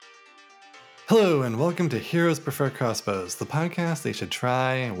Hello, and welcome to Heroes Prefer Crossbows, the podcast they should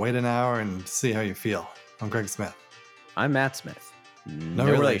try, wait an hour, and see how you feel. I'm Greg Smith. I'm Matt Smith. No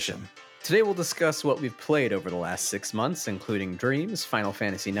relation. Today we'll discuss what we've played over the last 6 months, including Dreams, Final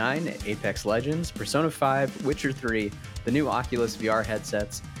Fantasy IX, Apex Legends, Persona 5, Witcher 3, the new Oculus VR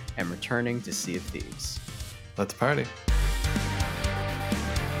headsets, and returning to Sea of Thieves. Let's party.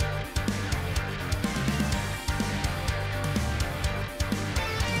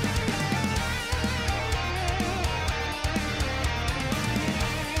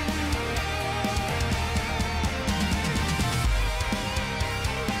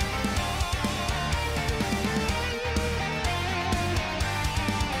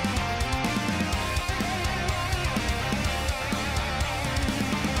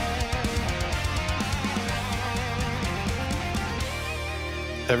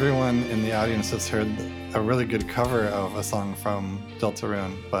 Everyone in the audience has heard a really good cover of a song from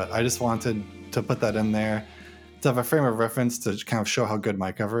Deltarune, but I just wanted to put that in there to have a frame of reference to kind of show how good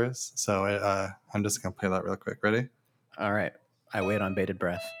my cover is. So I'm just going to play that real quick. Ready? All right. I wait on bated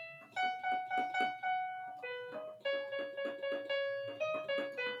breath.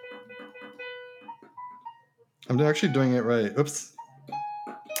 I'm actually doing it right. Oops.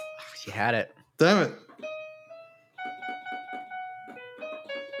 You had it. Damn it.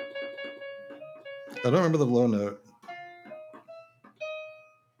 I don't remember the low note.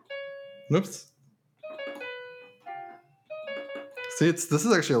 Oops. See, this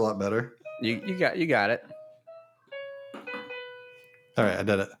is actually a lot better. You got it. All right, I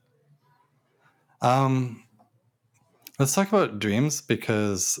did it. Let's talk about Dreams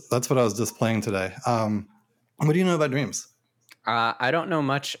because that's what I was just playing today. What do you know about Dreams? I don't know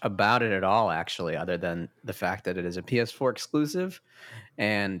much about it at all, actually, other than the fact that it is a PS4 exclusive,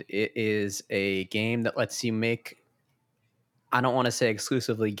 and it is a game that lets you make, I don't want to say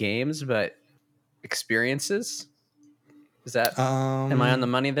exclusively games, but experiences. Is that, am I on the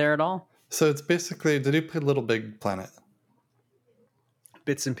money there at all? So it's basically, did you play Little Big Planet?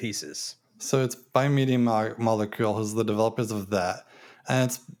 Bits and pieces. So it's by Media Molecule, who's the developers of that. And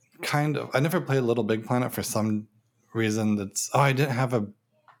it's kind of, I never played Little Big Planet for some reason. I didn't have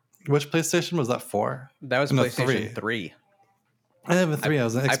which PlayStation was that for? That was No, PlayStation 3. I have a 3. I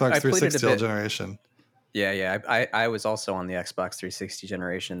was an Xbox I played it 360 generation. Yeah. I was also on the Xbox 360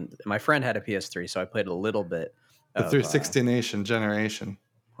 generation. My friend had a PS3, so I played a little bit. The 360 Nation generation.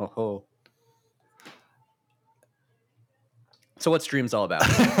 Oh. So what's Dreams all about?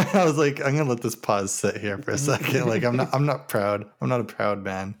 I was like, I'm gonna let this pause sit here for a second. Like, I'm not proud. I'm not a proud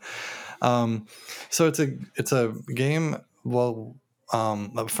man. So it's a game. Well,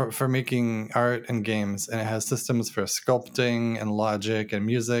 for making art and games, and it has systems for sculpting and logic and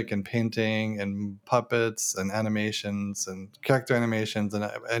music and painting and puppets and animations and character animations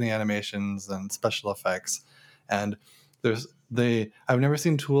and any animations and special effects. And I've never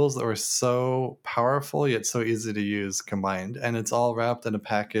seen tools that were so powerful yet so easy to use combined, and it's all wrapped in a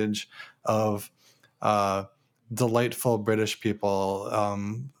package of delightful British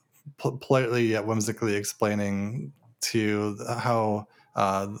people politely yet whimsically explaining to you how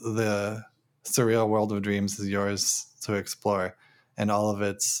the surreal world of dreams is yours to explore, and all of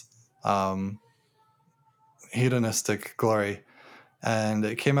its hedonistic glory. And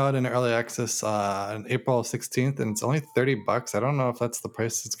it came out in early access on April 16th, and it's only $30. I don't know if that's the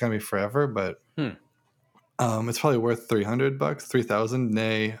price it's going to be forever, but it's probably worth $300, 3,000,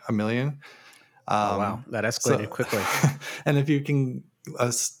 nay, $1 million. Oh, wow, that escalated quickly. And if you can,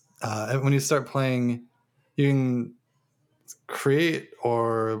 when you start playing, you can create,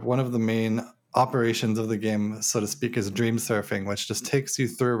 or one of the main operations of the game, so to speak, is dream surfing, which just takes you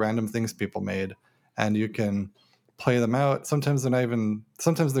through random things people made, and you can play them out. Sometimes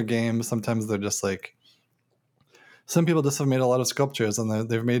they're games, sometimes they're just like, some people just have made a lot of sculptures, and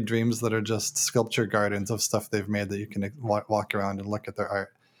they've made dreams that are just sculpture gardens of stuff they've made that you can walk around and look at their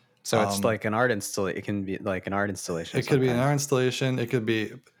art. So it's like an art installation. It can be like an art installation. It could be an art installation.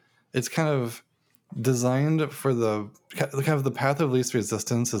 It's kind of designed for the kind of the path of least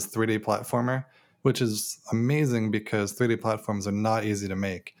resistance is 3D platformer, which is amazing because 3D platforms are not easy to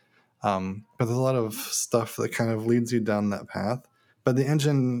make. But there's a lot of stuff that kind of leads you down that path. But the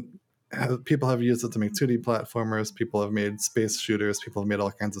engine, people have used it to make 2D platformers. People have made space shooters. People have made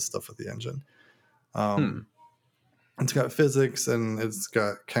all kinds of stuff with the engine. It's got physics, and it's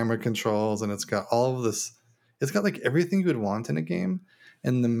got camera controls, and it's got all of this. It's got like everything you would want in a game.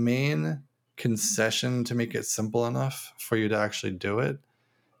 And the main concession to make it simple enough for you to actually do it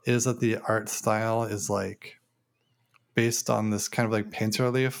is that the art style is like based on this kind of like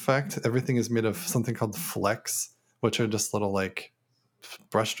painterly effect. Everything is made of something called flecks, which are just little like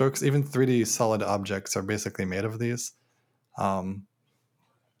brushstrokes. Even 3D solid objects are basically made of these. And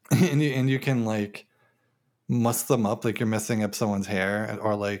you can like muss them up, like you're messing up someone's hair,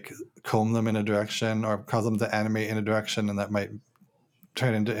 or like comb them in a direction, or cause them to animate in a direction, and that might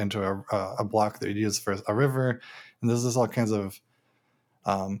turn into a block that you'd use for a river. And there's just all kinds of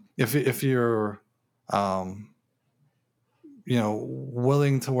if you're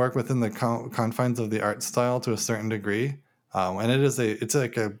willing to work within the confines of the art style to a certain degree, and it's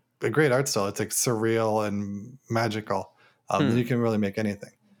like a great art style. It's like surreal and magical. Then you can really make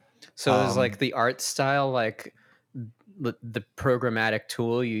anything. So is like the art style like the programmatic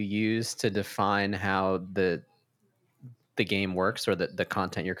tool you use to define how the game works, or the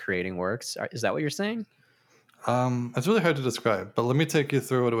content you're creating works? Is that what you're saying? It's really hard to describe, but let me take you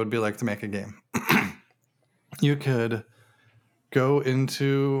through what it would be like to make a game. You could go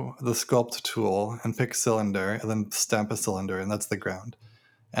into the sculpt tool and pick cylinder, and then stamp a cylinder, and that's the ground.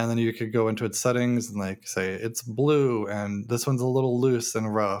 And then you could go into its settings and like say it's blue, and this one's a little loose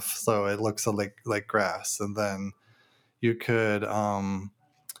and rough, so it looks like grass. And then you could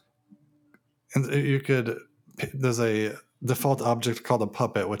there's a default object called a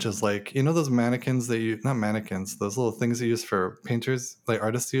puppet, which is like, those mannequins that not mannequins, those little things you use for painters, like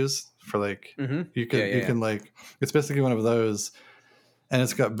artists use for like, you can like, it's basically one of those, and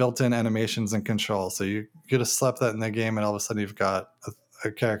it's got built-in animations and control. So you just slap that in the game, and all of a sudden you've got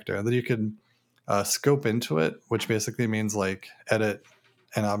a character. And then you could scope into it, which basically means like edit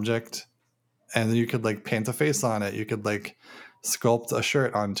an object, and then you could like paint a face on it. You could like sculpt a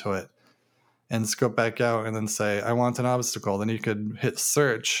shirt onto it and scope back out, and then say, I want an obstacle. Then you could hit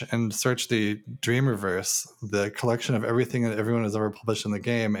search and search the Dreamverse, the collection of everything that everyone has ever published in the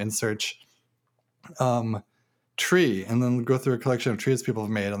game, and search tree, and then go through a collection of trees people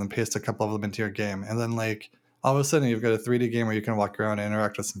have made, and then paste a couple of them into your game. And then like all of a sudden you've got a 3D game where you can walk around and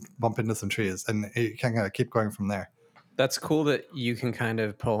interact with bump into some trees, and you can kind of keep going from there. That's cool that you can kind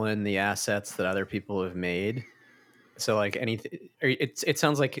of pull in the assets that other people have made. So like anything, it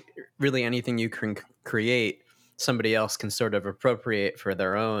sounds like really anything you can create, somebody else can sort of appropriate for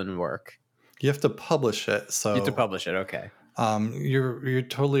their own work. You have to publish it. So you have to publish it. Okay. You're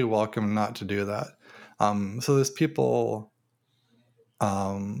totally welcome not to do that. So there's people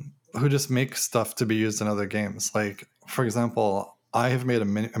who just make stuff to be used in other games. Like, for example, I have made a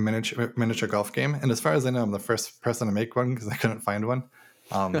miniature golf game, and as far as I know, I'm the first person to make one because I couldn't find one.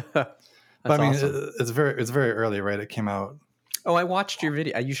 But I mean, awesome. It's very early, right? It came out. Oh, I watched your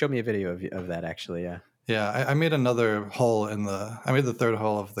video. You showed me a video of that, actually. Yeah. Yeah, I made another hole I made the third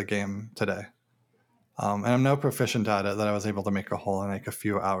hole of the game today, and I'm now proficient at it that I was able to make a hole in like a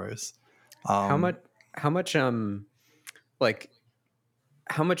few hours. How much like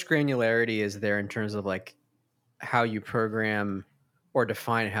how much granularity is there in terms of like how you program or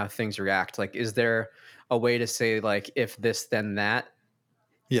define how things react? Like, is there a way to say like if this then that?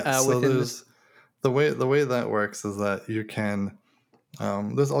 Yeah, so the way that works is that you can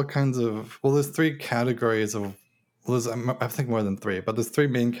there's all kinds of there's three categories of there's I think more than three, but there's three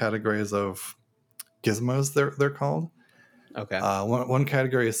main categories of gizmos they're called. Okay. One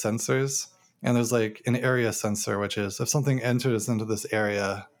category is sensors, and there's like an area sensor, which is if something enters into this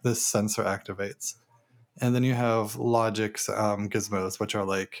area, this sensor activates. And then you have logic gizmos, which are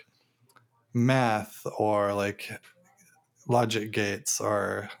like math or like logic gates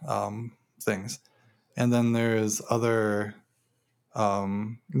or things. And then there's other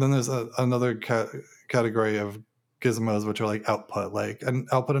another category of gizmos, which are like output, like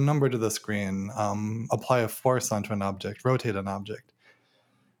output a number to the screen, apply a force onto an object, rotate an object.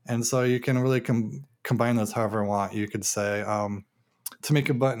 And so you can really combine those however you want. You could say to make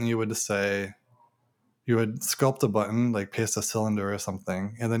a button, you would sculpt a button, like paste a cylinder or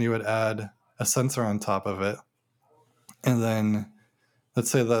something, and then you would add a sensor on top of it. And then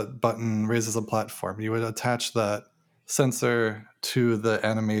let's say that button raises a platform. You would attach that sensor to the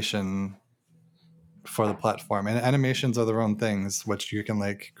animation for the platform. And animations are their own things, which you can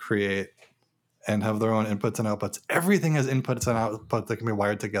like create and have their own inputs and outputs. Everything has inputs and outputs that can be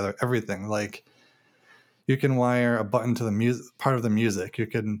wired together. Everything. Like you can wire a button to the music part of the music. You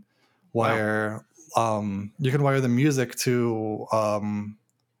can wire you can wire the music to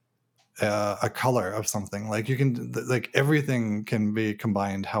a color of something. Like you can like everything can be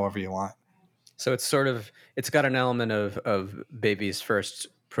combined however you want. So it's got an element of Baby's first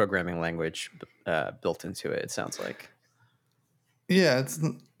programming language built into it. It sounds like. Yeah,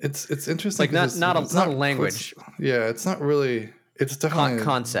 it's interesting. Like not a language. It's not really. It's definitely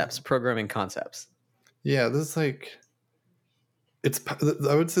concepts, programming concepts. Yeah, this is like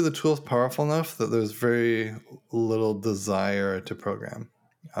I would say the tool is powerful enough that there's very little desire to program.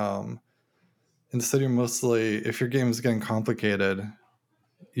 Instead, you're mostly, if your game is getting complicated,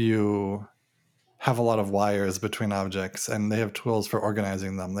 you have a lot of wires between objects, and they have tools for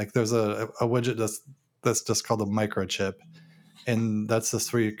organizing them. Like there's a widget that's just called a microchip, and that's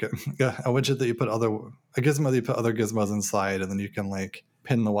just where you can a widget that you put a gizmo that you put other gizmos inside, and then you can like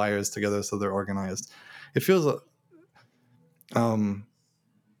pin the wires together so they're organized. It feels um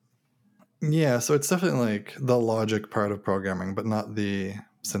yeah, so it's definitely like the logic part of programming, but not the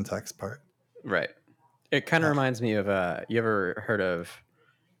syntax part. Right. It kind of Uh, reminds me of you ever heard of?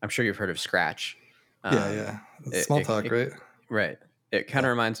 I'm sure you've heard of Scratch. yeah. It's small talk, right? Right. It kind Yeah.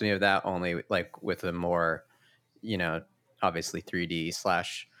 of reminds me of that, only like with a more, you know, obviously 3D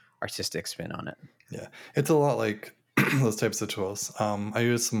slash artistic spin on it. Yeah, it's a lot like those types of tools. I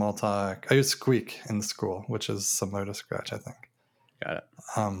use Smalltalk. I use Squeak in school, which is similar to Scratch, I think. Got it.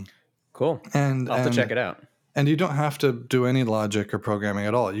 Um, Cool. and I'll have to check and it out. and you don't have to do any logic or programming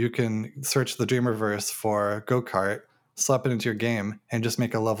at all. You can search the Dreamverse for go kart, slap it into your game, and just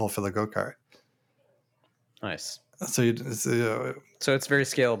make a level for the go kart. Nice. So So it's very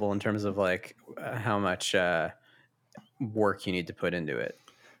scalable in terms of like how much work you need to put into it.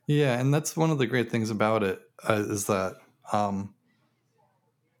 yeah, and that's one of the great things about it is that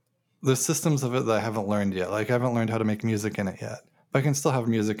there's systems of it that I haven't learned yet. Like I haven't learned how to make music in it yet, but I can still have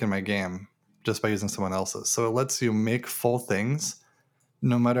music in my game just by using someone else's. So it lets you make full things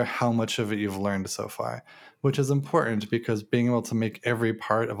no matter how much of it you've learned so far, which is important because being able to make every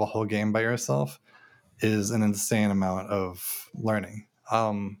part of a whole game by yourself is an insane amount of learning.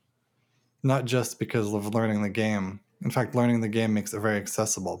 Not just because of learning the game. In fact, learning the game makes it very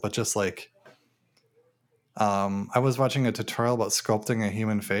accessible, but just like I was watching a tutorial about sculpting a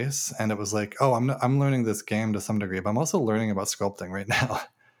human face, and it was like, oh, I'm learning this game to some degree, but I'm also learning about sculpting right now.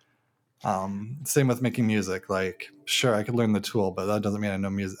 Same with making music. Like, sure, I could learn the tool, but that doesn't mean I know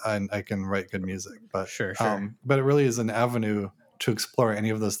music. I can write good music, but Sure. but it really is an avenue to explore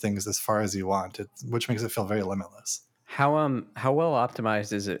any of those things as far as you want, which makes it feel very limitless. How well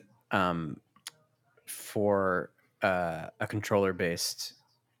optimized is it for a controller based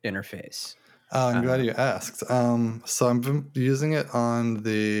interface? I'm glad you asked. So I've been using it on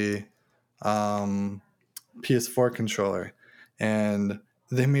the PS4 controller, and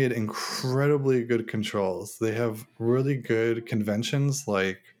they made incredibly good controls. They have really good conventions,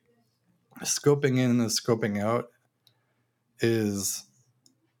 like scoping in and scoping out is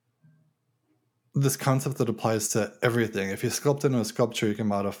this concept that applies to everything. If you sculpt into a sculpture, you can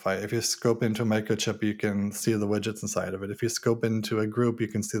modify it. If you scope into a microchip, you can see the widgets inside of it. If you scope into a group, you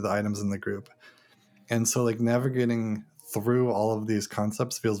can see the items in the group. And so, like, navigating through all of these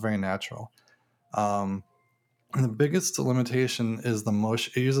concepts feels very natural. And the biggest limitation is the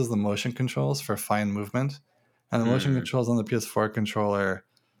motion. It uses the motion controls for fine movement. And the motion controls on the PS4 controller,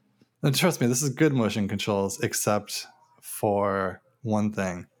 and trust me, this is good motion controls, except for one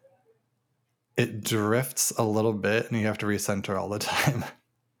thing. It drifts a little bit and you have to recenter all the time.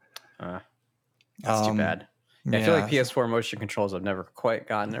 That's too bad. Yeah, I feel like PS4 motion controls have never quite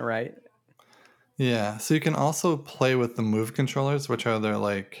gotten it right. Yeah, so you can also play with the Move controllers, which are their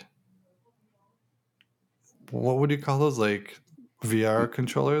like, what would you call those? Like VR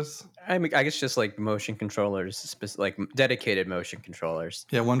controllers? I mean, I guess just like motion controllers, like dedicated motion controllers.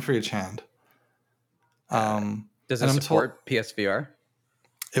 Yeah, one for each hand. Does it support PSVR?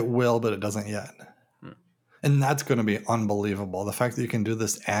 It will, but it doesn't yet. And that's going to be unbelievable. The fact that you can do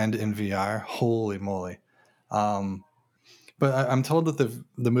this and in VR, holy moly. But I'm told that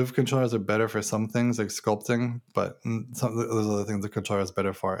the Move controllers are better for some things like sculpting, but there's other things the controller is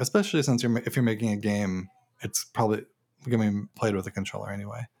better for, especially since if you're making a game, it's probably going to be played with a controller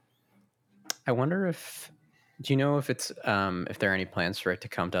anyway. I wonder if, do you know if it's if there are any plans for it to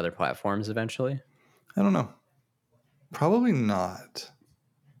come to other platforms eventually? I don't know. Probably not,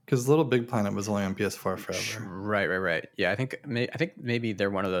 because Little Big Planet was only on PS4 forever. Right. Yeah, I think maybe they're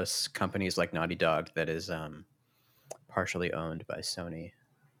one of those companies like Naughty Dog that is partially owned by Sony,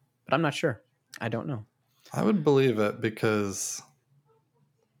 but I'm not sure. I don't know. I would believe it because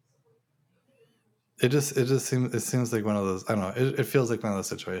it seems like one of those. I don't know. It feels like one of those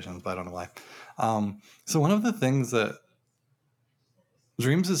situations, but I don't know why. So one of the things that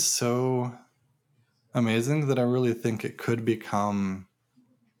Dreams is so amazing that I really think it could become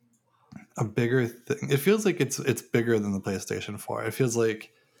a bigger thing. It feels like it's bigger than the PlayStation 4. It feels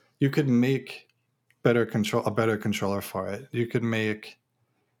like you could make a better controller for it. You could make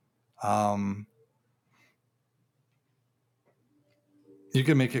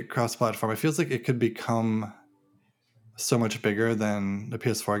it cross-platform. It feels like it could become so much bigger than the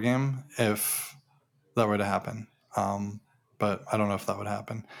PS4 game if that were to happen. But I don't know if that would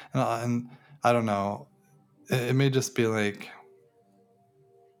happen, and I don't know. It may just be like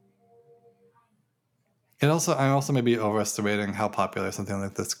it. Also, I'm also maybe overestimating how popular something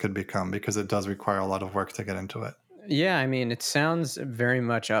like this could become because it does require a lot of work to get into it. Yeah, I mean, it sounds very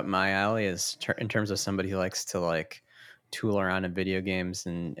much up my alley in terms of somebody who likes to like tool around in video games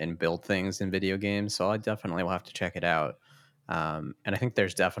and build things in video games. So I definitely will have to check it out. And I think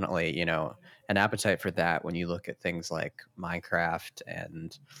there's definitely, an appetite for that when you look at things like Minecraft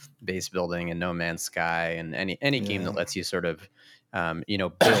and base building and No Man's Sky and any game that Yeah. lets you sort of,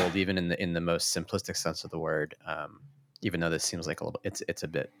 build even in the most simplistic sense of the word. Even though this seems like it's a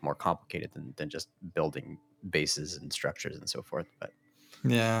bit more complicated than just building bases and structures and so forth. But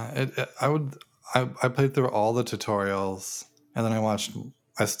Yeah, I played through all the tutorials and then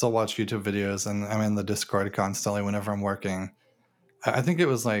I still watch YouTube videos and I'm in the Discord constantly whenever I'm working. I think it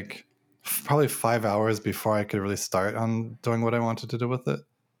was like probably 5 hours before I could really start on doing what I wanted to do with it,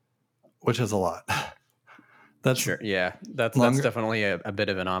 which is a lot. That's sure, yeah, that's longer. definitely a bit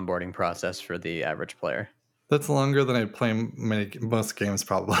of an onboarding process for the average player. That's longer than I play most games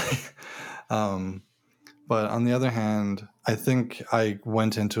probably. um, But on the other hand, I think I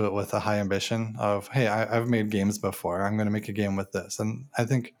went into it with a high ambition of, hey, I've made games before. I'm going to make a game with this. And I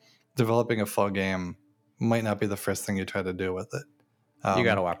think developing a full game might not be the first thing you try to do with it. You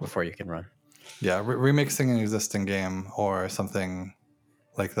got to Um, walk before you can run. yeah, remixing an existing game or something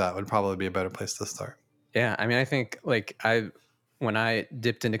like that would probably be a better place to start. Yeah, I mean, I think like when I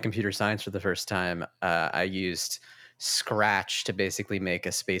dipped into computer science for the first time, I used Scratch to basically make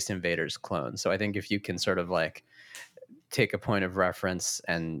a Space Invaders clone. So I think if you can sort of like take a point of reference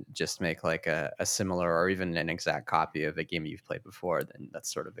and just make like a similar or even an exact copy of a game you've played before, then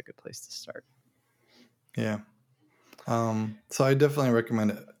that's sort of a good place to start. Yeah. So I definitely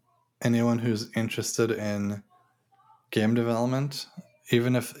recommend anyone who's interested in game development,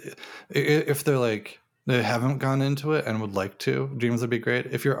 even if they're like they haven't gone into it and would like to, dreams would be great.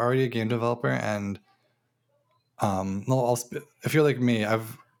 If you're already a game developer and if you're like me, I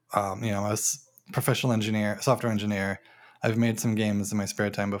was professional engineer, software engineer. I've made some games in my spare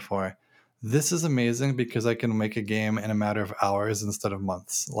time before. This is amazing because I can make a game in a matter of hours instead of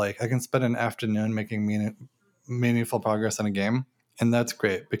months. Like I can spend an afternoon making meaningful progress on a game, and that's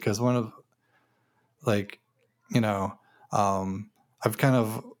great because one of like you know um, I've kind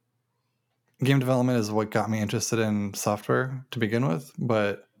of game development is what got me interested in software to begin with,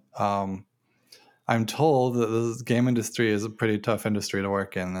 but I'm told that the game industry is a pretty tough industry to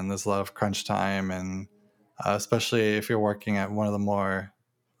work in, and there's a lot of crunch time, and especially if you're working at one of the more,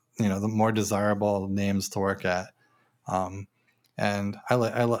 the more desirable names to work at. Um, and I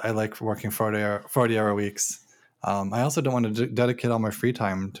like working 40 hour weeks. I also don't want to dedicate all my free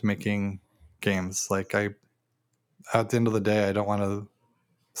time to making games. Like at the end of the day, I don't want to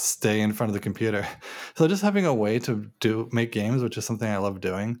stay in front of the computer. So just having a way to make games, which is something I love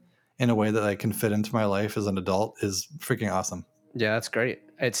doing, in a way that I can fit into my life as an adult is freaking awesome. Yeah, that's great.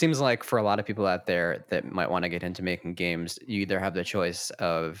 It seems like for a lot of people out there that might want to get into making games, you either have the choice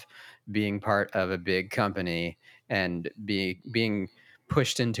of being part of a big company and being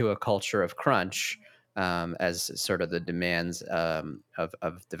pushed into a culture of crunch, as sort of the demands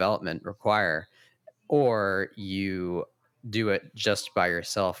of development require, or you do it just by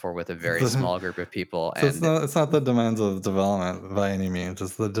yourself or with a very The- small group of people. so And it's not the demands of development by any means.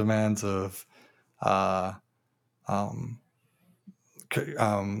 It's the demands of uh, um,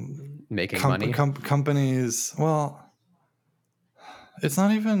 making money. companies. Well, it's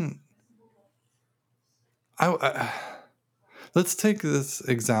not even. I let's take this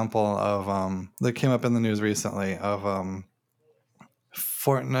example of that came up in the news recently of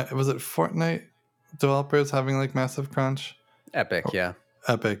Fortnite. Was it Fortnite developers having like massive crunch? Epic, yeah.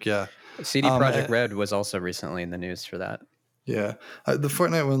 Epic, yeah. CD Um, Project eh, Red was also recently in the news for that. yeah. The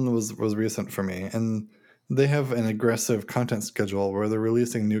Fortnite one was recent for me, and they have an aggressive content schedule where they're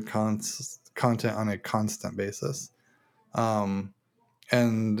releasing new content on a constant basis. Um,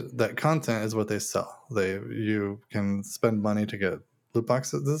 and that content is what they sell. You can spend money to get loot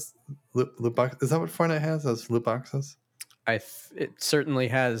boxes. Loot box is that what Fortnite has as loot boxes? It certainly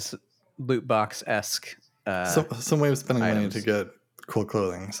has loot box esque Some way of spending money to items. get cool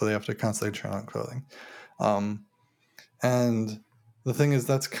clothing, so they have to constantly turn out clothing. Um, and the thing is,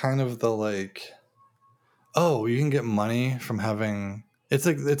 that's kind of the like, oh, you can get money from having. It's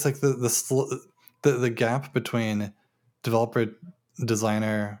like the gap between developer,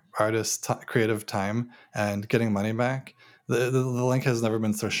 designer, artist, creative time and getting money back. the link has never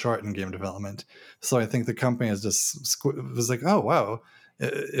been so short in game development. So I think the company is just was like, oh wow,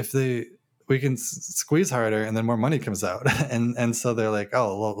 if we can squeeze harder and then more money comes out, and so they're like,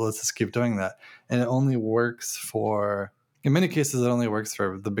 oh well, let's just keep doing that. And it only works for, in many cases, it only works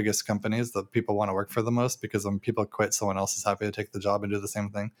for the biggest companies that people want to work for the most, because when people quit, someone else is happy to take the job and do the same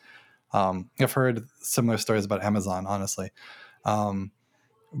thing. I've heard similar stories about Amazon, honestly.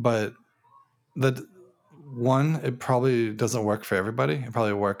 But the one, it probably doesn't work for everybody. It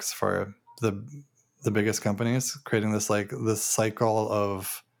probably works for the biggest companies, creating this this cycle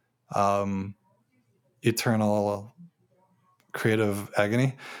of eternal creative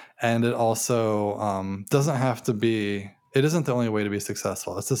agony. And it also doesn't have to be. It isn't the only way to be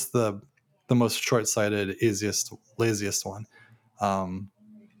successful. It's just the most short-sighted, easiest, laziest one. Um,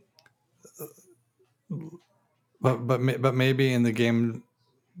 but maybe in the game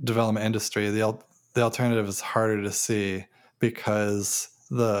development industry, the alternative is harder to see, because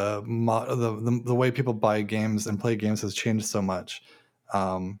the way people buy games and play games has changed so much.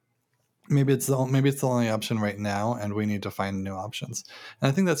 Maybe it's the only option right now, and we need to find new options. And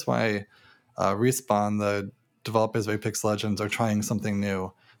I think that's why Respawn, the developers of Apex Legends, are trying something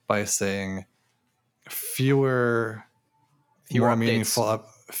new by saying fewer more meaningful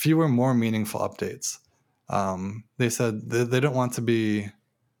updates. They said they don't want to be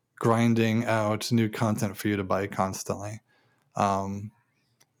grinding out new content for you to buy constantly.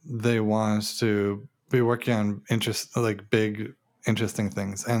 They want to be working on big, interesting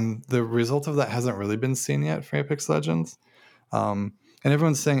things, and the result of that hasn't really been seen yet for Apex Legends. And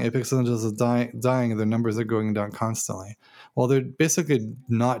everyone's saying Apex Legends is dying. Their numbers are going down constantly. Well, they're basically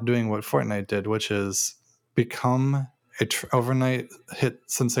not doing what Fortnite did, which is become a overnight hit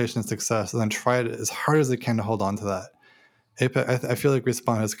sensation success, and then try it as hard as they can to hold on to that. Apex, I feel like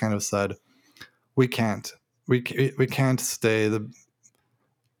Respawn has kind of said, we can't stay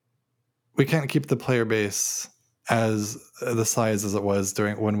we can't keep the player base as the size as it was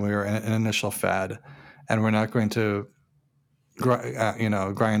when we were in an initial fad, and we're not going to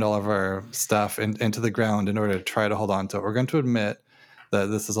grind all of our stuff into the ground in order to try to hold on to it. We're going to admit that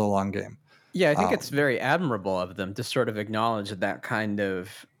this is a long game. Yeah, I think it's very admirable of them to sort of acknowledge that kind of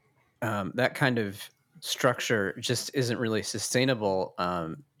structure just isn't really sustainable.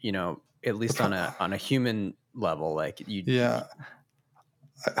 At least on a human level, like you. Yeah,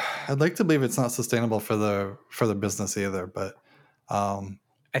 I'd like to believe it's not sustainable for the business either, but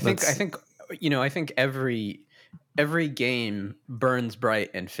I think every game burns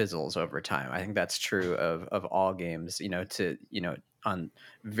bright and fizzles over time. I think that's true of all games, on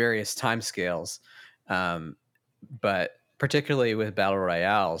various time scales. But particularly with battle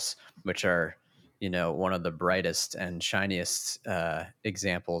royales, which are, one of the brightest and shiniest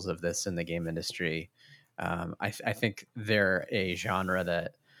examples of this in the game industry. I think they're a genre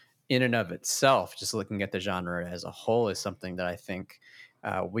that, in and of itself, just looking at the genre as a whole, is something that I think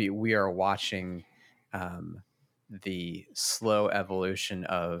we are watching the slow evolution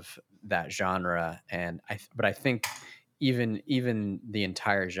of that genre, but I think even the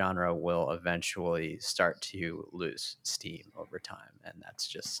entire genre will eventually start to lose steam over time, and that's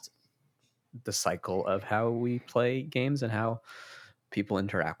just the cycle of how we play games and how people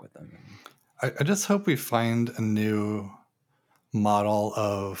interact with them. I just hope we find a new model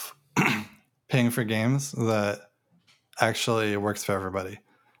of paying for games that actually works for everybody.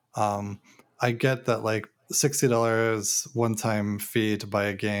 I get that $60 one-time fee to buy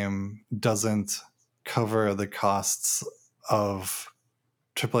a game doesn't cover the costs of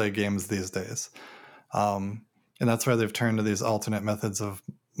AAA games these days. And that's why they've turned to these alternate methods of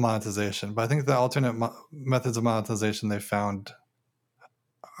monetization. But I think the alternate methods of monetization they found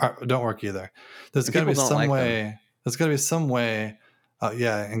don't work either. There's got to be some way. There's got to be some way.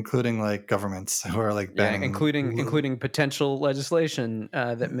 Including governments who are banning, including potential legislation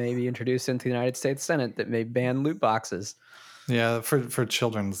that may be introduced into the United States Senate that may ban loot boxes. Yeah, for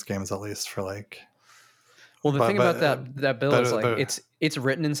children's games, at least for Well, the thing about that bill is it's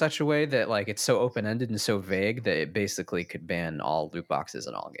written in such a way that it's so open-ended and so vague that it basically could ban all loot boxes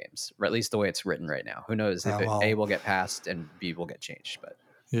in all games, or at least the way it's written right now. Who knows if A will get passed and B will get changed, but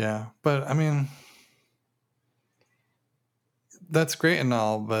yeah, but I mean, that's great and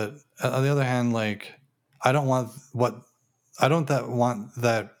all, but on the other hand, I don't want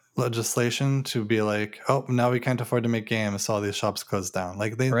that legislation to be oh, now we can't afford to make games, so all these shops close down.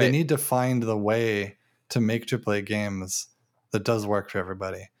 They need to find the way to make AAA games that does work for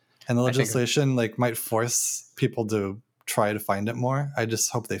everybody. And the legislation might force people to try to find it more. I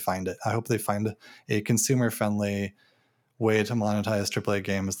just hope they find it. I hope they find a consumer-friendly way to monetize AAA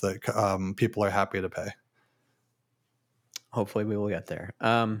games that people are happy to pay. hopefully we will get there.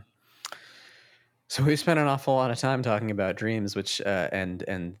 So we spent an awful lot of time talking about dreams, which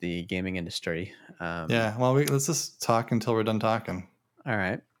and the gaming industry. Yeah. Well, let's just talk until we're done talking. All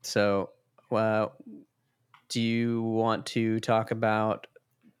right. So, do you want to talk about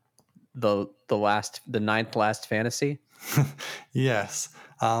the ninth last fantasy? Yes.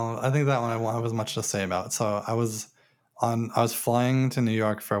 I think that one I was much to say about. So I was flying to New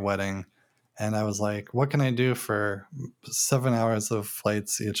York for a wedding, and I was like, what can I do for 7 hours of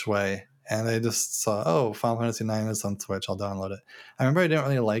flights each way? And I just saw, oh, Final Fantasy IX is on Switch. I'll download it. I remember I didn't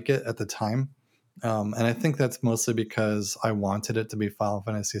really like it at the time. And I think that's mostly because I wanted it to be Final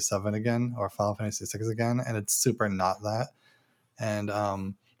Fantasy VII again or Final Fantasy VI again, and it's super not that. And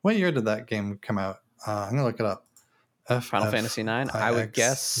what year did that game come out? I'm gonna look it up. Final Fantasy IX. I would FFIX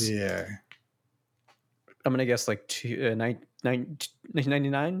guess. year. I'm gonna guess like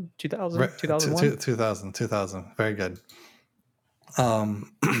 1999, 2000, 2001. 2000. Very good.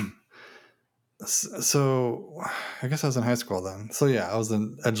 So I guess I was in high school then. So yeah, I was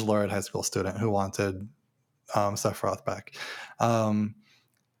an edgelord high school student who wanted Sephiroth back. And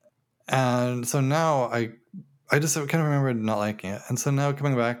so now I just kind of remember not liking it. And so now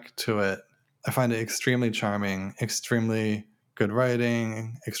coming back to it, I find it extremely charming, extremely good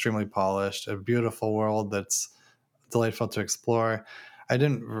writing, extremely polished, a beautiful world that's delightful to explore. I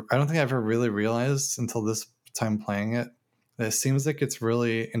don't think I ever really realized until this time playing it that it seems like it's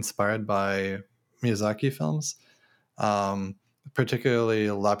really inspired by Miyazaki films, particularly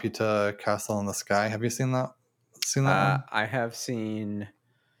Laputa Castle in the Sky. Have you seen that? Seen that one? I have seen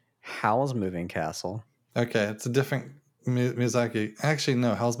Howl's Moving Castle. Okay, it's a different Miyazaki. Actually,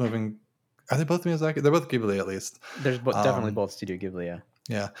 no, Howl's Moving. Are they both Miyazaki? They're both Ghibli, at least. There's definitely both Studio Ghibli. Yeah.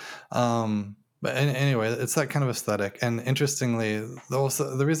 Yeah. But anyway, it's that kind of aesthetic. And interestingly,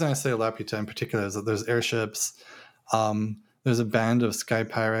 also, the reason I say Laputa in particular is that there's airships. There's a band of sky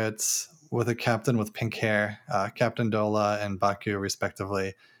pirates with a captain with pink hair, Captain Dola and Baku,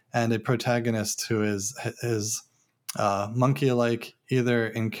 respectively, and a protagonist who is monkey-like, either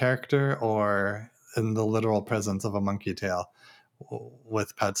in character or in the literal presence of a monkey tail,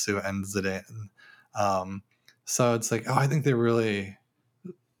 with Patsu and Zidane. So it's like, oh, I think they really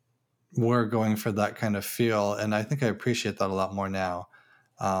were going for that kind of feel, and I think I appreciate that a lot more now.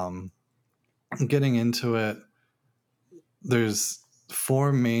 Getting into it, there's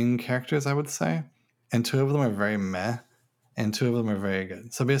 4 main characters, I would say, and 2 of them are very meh, and 2 of them are very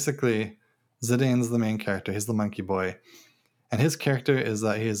good. So basically, Zidane's the main character. He's the monkey boy, and his character is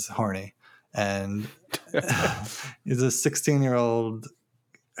that he's horny, and he's a 16-year-old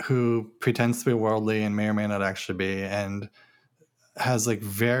who pretends to be worldly and may or may not actually be, and has like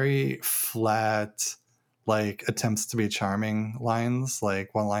very flat like attempts to be charming lines,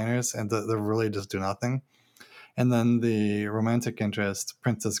 like one-liners, and they really just do nothing. And then the romantic interest,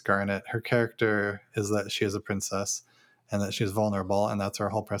 Princess Garnet, her character is that she is a princess and that she's vulnerable, and that's her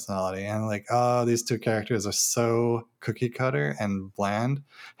whole personality. And like, oh, these 2 characters are so cookie cutter and bland.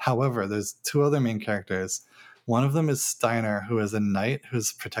 However, there's 2 other main characters. One of them is Steiner, who is a knight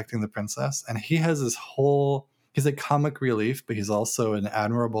who's protecting the princess, and he has this whole, he's a comic relief, but he's also an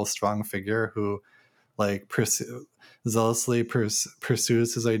admirable, strong figure who like zealously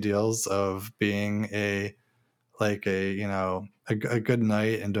pursues his ideals of being a good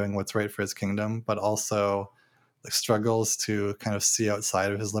knight and doing what's right for his kingdom, but also like struggles to kind of see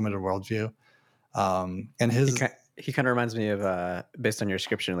outside of his limited worldview. And he kind of reminds me of, based on your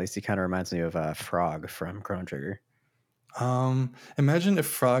description at least, he kind of reminds me of Frog from Chrono Trigger. Imagine if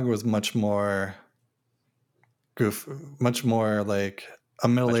Frog was much more much more like a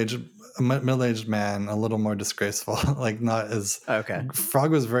middle-aged man, a little more disgraceful. Like not as okay.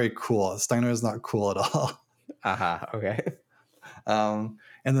 Frog was very cool. Steiner is not cool at all. Okay. And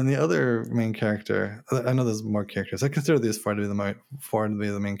then the other main character, I know there's more characters. I consider these 4 to be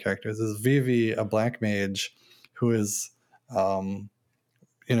the main characters. Is Vivi, a black mage, who is, a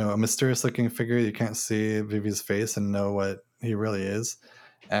mysterious-looking figure. You can't see Vivi's face and know what he really is,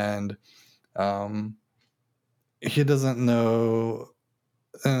 and he doesn't know.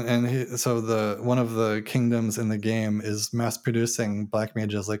 So one of the kingdoms in the game is mass producing black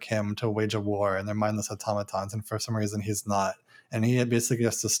mages like him to wage a war, and they're mindless automatons. And for some reason, he's not, and he basically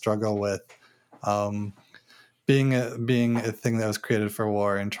has to struggle with being a thing that was created for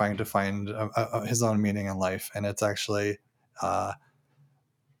war and trying to find his own meaning in life. And it's actually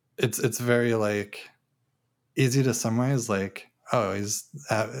it's very like easy to summarize, like, oh, he's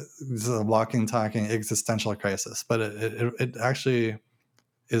a walking, talking existential crisis, but it actually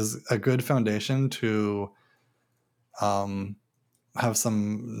is a good foundation to have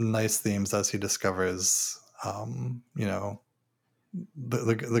some nice themes as he discovers you know,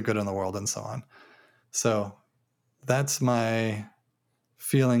 the good in the world and so on. So that's my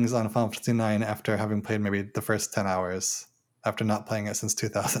feelings on Final Fantasy IX after having played maybe the first 10 hours after not playing it since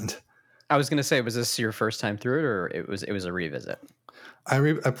 2000. I was gonna say, was this your first time through it, or it was a revisit? I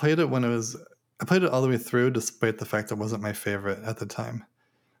played it when I played it all the way through, despite the fact it wasn't my favorite at the time.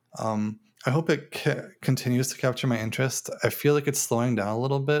 I hope it continues to capture my interest. I feel like it's slowing down a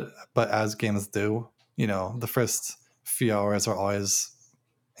little bit, but as games do, you know, the first few hours are always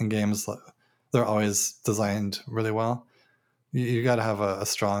in games, they're always designed really well. You got to have a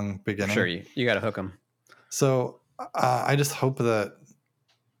strong beginning. Sure, you got to hook them. So I just hope that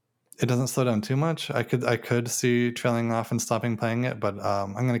it doesn't slow down too much. I could see trailing off and stopping playing it, but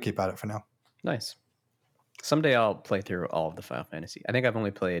I'm going to keep at it for now. Nice. Someday I'll play through all of the Final Fantasy. I think I've only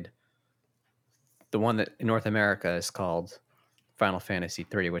played the one that in North America is called Final Fantasy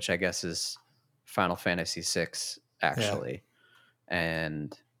 3, which I guess is Final Fantasy 6 actually,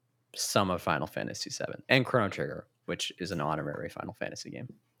 and some of Final Fantasy 7 and Chrono Trigger, which is an honorary Final Fantasy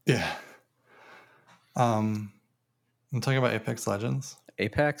game. Yeah. I'm talking about Apex Legends.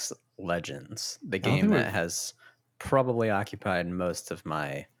 Apex Legends, the game that has probably occupied most of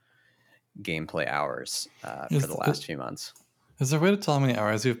my gameplay hours for the last few months. Is there a way to tell how many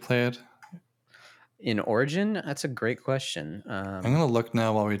hours you've played? In Origin? That's a great question. I'm going to look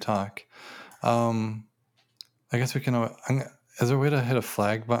now while we talk. I guess we can... is there a way to hit a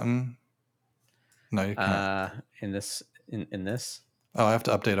flag button? No, you can't. In this? Oh, I have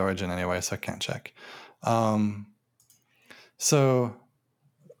to update Origin anyway, so I can't check. So,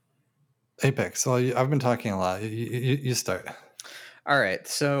 Apex. Well, I've been talking a lot. You start. All right.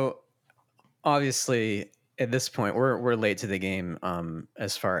 So, obviously, at this point, we're late to the game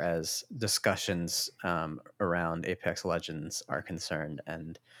as far as discussions around Apex Legends are concerned,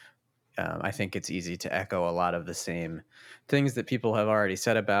 and I think it's easy to echo a lot of the same things that people have already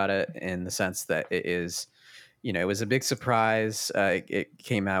said about it, in the sense that it is, it was a big surprise. It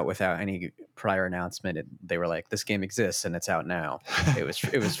came out without any prior announcement. They were like, "This game exists and it's out now." It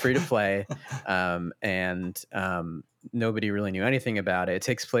was free to play, and nobody really knew anything about it. It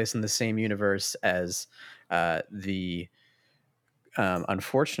takes place in the same universe as the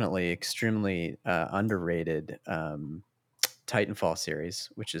unfortunately extremely underrated Titanfall series,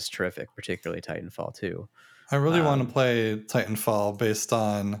 which is terrific, particularly Titanfall 2. I really want to play Titanfall based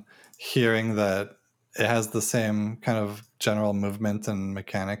on hearing that it has the same kind of general movement and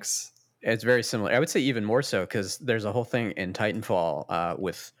mechanics. It's very similar. I would say even more so, because there's a whole thing in Titanfall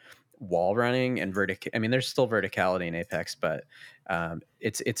with wall running and I mean, there's still verticality in Apex, but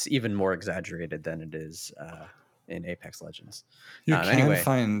it's even more exaggerated than it is in Apex Legends. You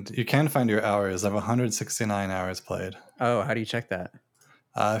can find your hours. I have 169 hours played. Oh, how do you check that?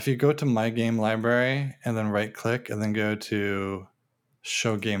 If you go to My Game Library and then right click and then go to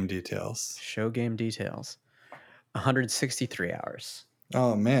Show Game Details. Show Game Details. 163 hours.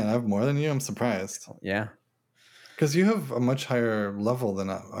 Oh man, I have more than you. I'm surprised. Yeah. Because you have a much higher level than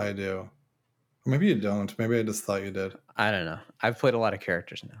I do. Maybe you don't. Maybe I just thought you did. I don't know. I've played a lot of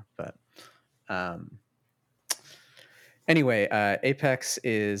characters now, but anyway, Apex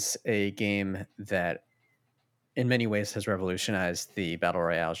is a game that in many ways has revolutionized the battle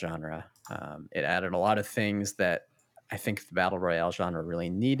royale genre. It added a lot of things that I think the battle royale genre really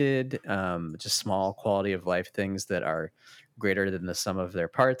needed, just small quality of life things that are greater than the sum of their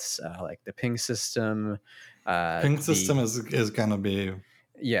parts, like the ping system. Ping system is going to be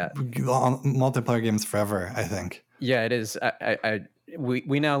multiplayer games forever, I think. Yeah, it is.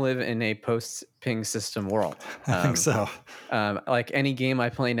 We now live in a post-ping system world. I think so. Like any game I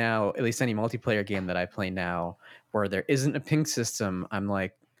play now, at least any multiplayer game that I play now, where there isn't a ping system, I'm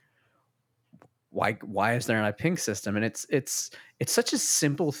like, why is there not a ping system? And it's such a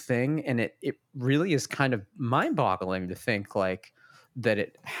simple thing, and it really is kind of mind-boggling to think like that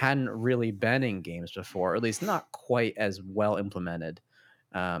it hadn't really been in games before, or at least not quite as well implemented.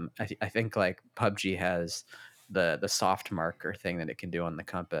 I think like PUBG has the soft marker thing that it can do on the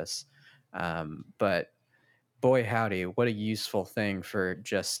compass, but boy howdy, what a useful thing for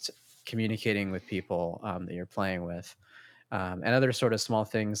just communicating with people that you're playing with, and other sort of small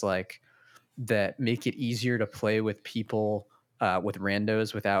things like that make it easier to play with people, with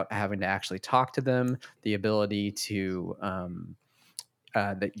randos, without having to actually talk to them. The ability to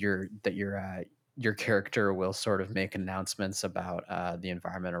that your character will sort of make announcements about the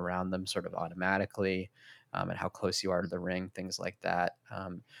environment around them sort of automatically, and how close you are to the ring, things like that.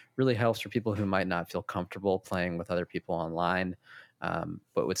 Really helps for people who might not feel comfortable playing with other people online,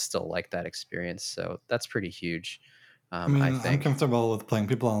 but would still like that experience. So that's pretty huge. I I mean, I'm think. comfortable with playing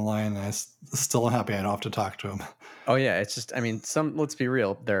people online, and still happy I don't have to talk to them. Oh yeah, it's just. I mean, some. Let's be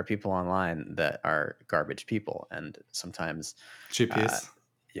real. There are people online that are garbage people, and sometimes, uh, GPs.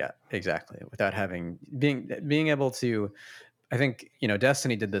 yeah, exactly. Without having being able to, I think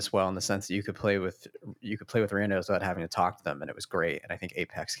Destiny did this well in the sense that you could play with randos without having to talk to them, and it was great. And I think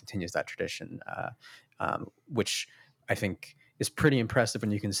Apex continues that tradition, which I think is pretty impressive when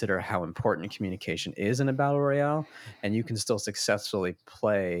you consider how important communication is in a battle royale, and you can still successfully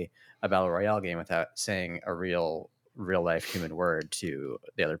play a battle royale game without saying a real life human word to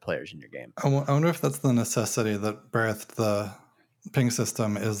the other players in your game. I wonder if that's the necessity that birthed the ping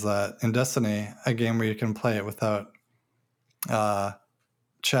system. Is that in Destiny, a game where you can play it without uh,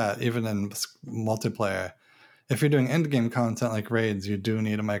 chat, even in multiplayer. If you're doing end game content like raids, you do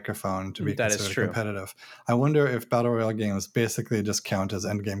need a microphone to be That is considered true. competitive. I wonder if battle royale games basically just count as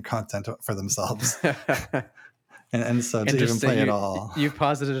end game content for themselves, and so to even Interesting. play at You all. you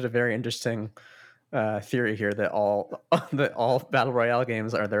posited a very interesting theory here that all that all battle royale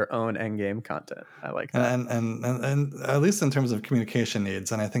games are their own end game content. I like that. And at least in terms of communication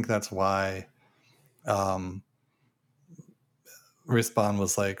needs, and I think that's why um, Respawn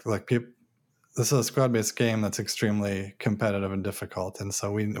was like people. This is a squad based game that's extremely competitive and difficult, and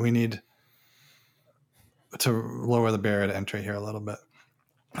so we need to lower the barrier to entry here a little bit.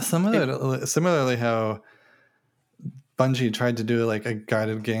 It, Similarly, how Bungie tried to do like a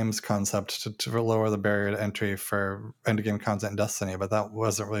guided games concept to lower the barrier to entry for end game content in Destiny, but that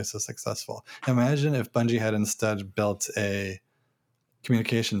wasn't really so successful. Imagine if Bungie had instead built a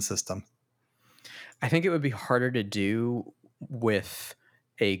communication system. I think it would be harder to do with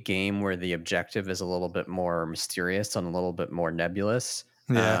a game where the objective is a little bit more mysterious and a little bit more nebulous.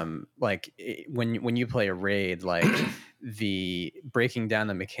 Yeah. When you play a raid, like the breaking down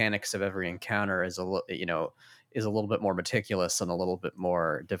the mechanics of every encounter is a little bit more meticulous and a little bit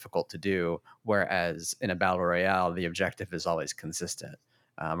more difficult to do. Whereas in a battle royale, the objective is always consistent,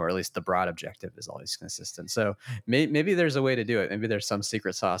 or at least the broad objective is always consistent. So maybe there's a way to do it. Maybe there's some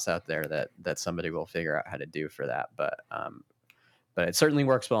secret sauce out there that somebody will figure out how to do for that. But it certainly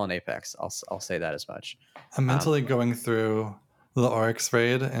works well in Apex. I'll say that as much. I'm Um, mentally going through the Oryx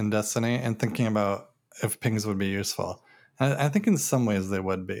raid in Destiny and thinking about if pings would be useful. And I think in some ways they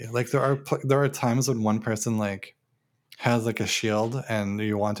would be. Like there are times when one person like has like a shield and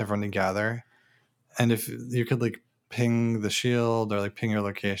you want everyone to gather, and if you could like ping the shield or like ping your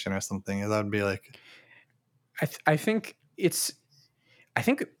location or something, that would be like I think it's. I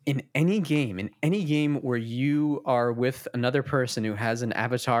think in any game where you are with another person who has an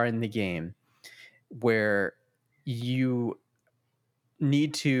avatar in the game, where you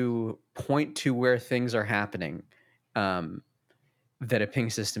need to point to where things are happening, um, that a ping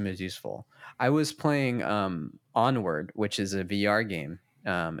system is useful. I was playing Onward, which is a VR game,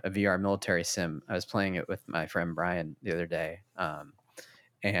 a VR military sim. I was playing it with my friend Brian the other day,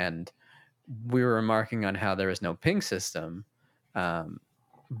 and we were remarking on how there is no ping system, um,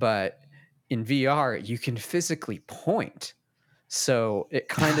 but in VR you can physically point. So it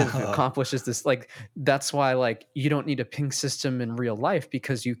kind of accomplishes this, like, that's why, like, you don't need a ping system in real life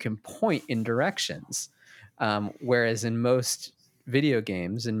because you can point in directions. Whereas in most video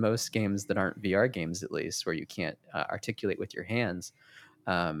games, in most games that aren't VR games, at least, where you can't articulate with your hands,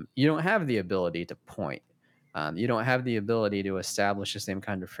 you don't have the ability to point. You don't have the ability to establish the same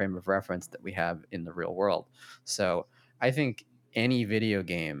kind of frame of reference that we have in the real world. So I think any video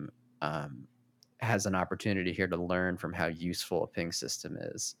game um, has an opportunity here to learn from how useful a ping system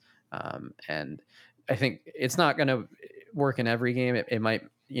is. And I think it's not going to work in every game. It might,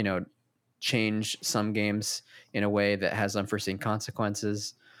 change some games in a way that has unforeseen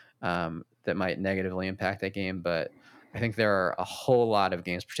consequences, that might negatively impact that game. But I think there are a whole lot of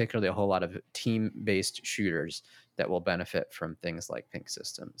games, particularly a whole lot of team-based shooters, that will benefit from things like ping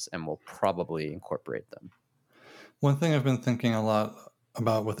systems and will probably incorporate them. one thing I've been thinking a lot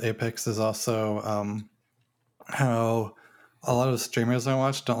about with Apex is also how a lot of streamers I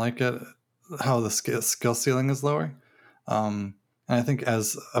watch don't like it, how the skill ceiling is lower. And I think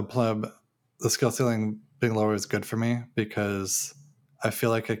as a pleb, the skill ceiling being lower is good for me because I feel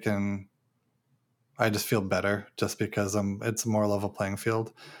like I just feel better just because it's a more level playing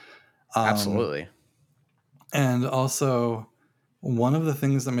field. Um, Absolutely. and also, one of the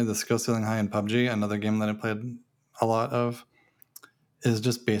things that made the skill ceiling high in PUBG, another game that I played a lot of, is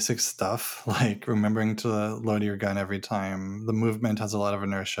just basic stuff like remembering to load your gun every time. The movement has a lot of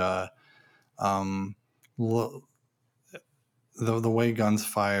inertia. Um, the way guns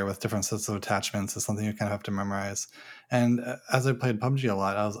fire with different sets of attachments is something you kind of have to memorize. And as I played PUBG a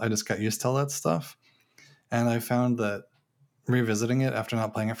lot, I just got used to all that stuff. And I found that revisiting it after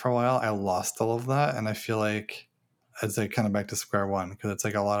not playing it for a while, I lost all of that, and I feel like it's like kind of back to square one because it's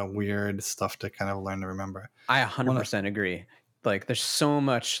like a lot of weird stuff to kind of learn to remember. I One, 100% agree. Like, there's so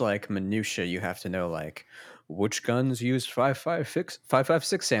much like minutia you have to know, like which guns use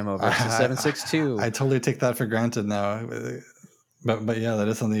 5.56 ammo versus I, 7.62. I totally take that for granted now, but yeah, that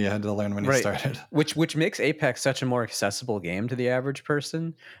is something you had to learn when you Right. started. Which makes Apex such a more accessible game to the average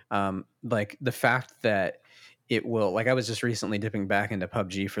person. Like the fact that it will, like I was just recently dipping back into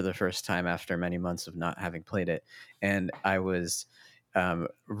PUBG for the first time after many months of not having played it, and I was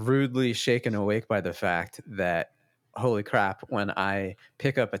rudely shaken awake by the fact that holy crap, when I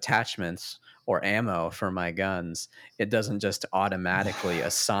pick up attachments or ammo for my guns, it doesn't just automatically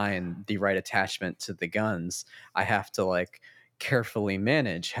assign the right attachment to the guns. I have to like carefully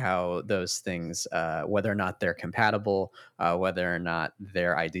manage how those things, whether or not they're compatible, whether or not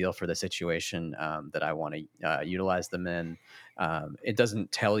they're ideal for the situation that I want to utilize them in. It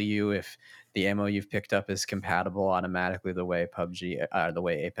doesn't tell you if the ammo you've picked up is compatible automatically the way PUBG, the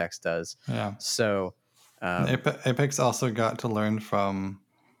way Apex does. Yeah. So, Apex also got to learn from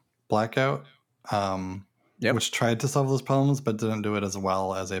Blackout, yep. which tried to solve those problems but didn't do it as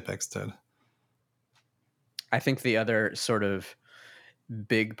well as Apex did. I think the other sort of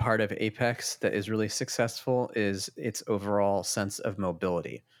big part of Apex that is really successful is its overall sense of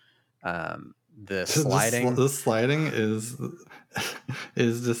mobility. The sliding. This sliding is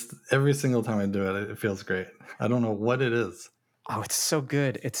just every single time I do it, it feels great. I don't know what it is. Oh, it's so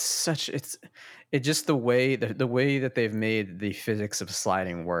good. It just the way that they've made the physics of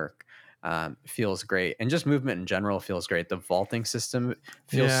sliding work feels great, and just movement in general feels great. The vaulting system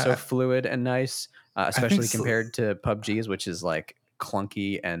feels so Yeah, fluid and nice, I think especially compared to PUBG's, which is like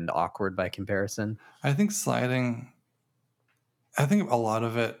clunky and awkward by comparison. I think sliding. I think a lot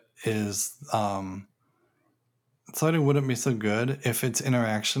of it is sliding wouldn't be so good if its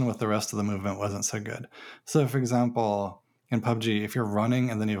interaction with the rest of the movement wasn't so good. So, for example, in PUBG, if you're running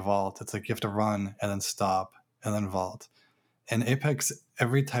and then you vault, it's like you have to run and then stop and then vault. In Apex,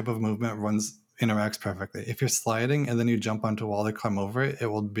 every type of movement interacts perfectly. If you're sliding and then you jump onto a wall to climb over it, it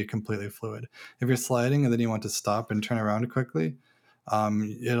will be completely fluid. If you're sliding and then you want to stop and turn around quickly,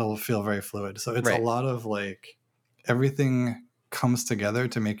 it'll feel very fluid. So it's a Right. lot of like everything comes together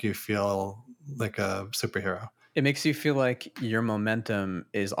to make you feel like a superhero. It makes you feel like your momentum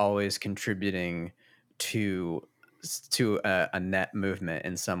is always contributing to a net movement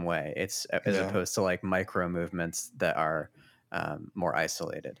in some way. It's as Yeah, opposed to like micro movements that are more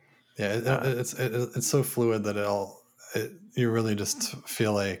isolated. yeah. Uh, It's so fluid that you really just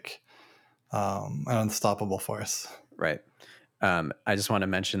feel like an unstoppable force. right. I just want to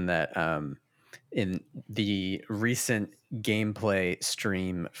mention that in the recent gameplay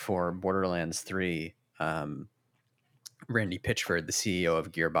stream for Borderlands 3, Randy Pitchford, the CEO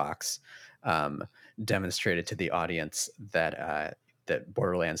of Gearbox, um, demonstrated to the audience that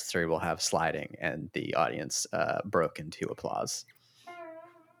Borderlands 3 will have sliding, and the audience broke into applause.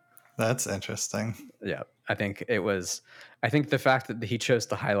 That's interesting. Yeah, I think it was. I think the fact that he chose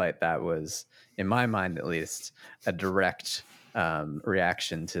to highlight that was, in my mind at least, a direct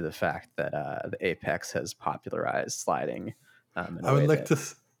reaction to the fact that the Apex has popularized sliding in a I would way like that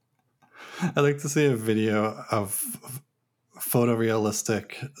to. I'd like to see a video of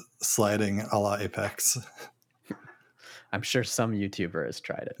photorealistic sliding a la Apex. I'm sure some YouTuber has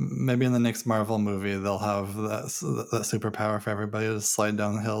tried it. Maybe in the next Marvel movie, they'll have that superpower for everybody to slide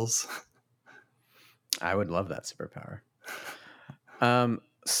down the hills. I would love that superpower.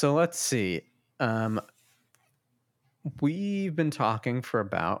 So let's see. Um, we've been talking for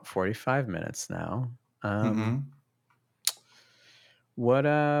about 45 minutes now. Mm-hmm. What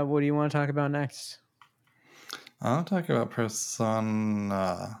do you want to talk about next? I'll talk about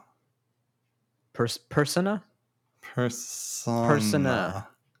Persona. Persona? Persona.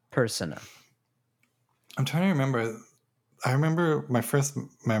 Persona. I'm trying to remember. I remember my first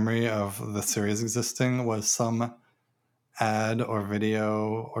memory of the series existing was some ad or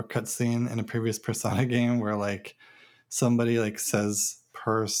video or cutscene in a previous Persona game where like somebody like says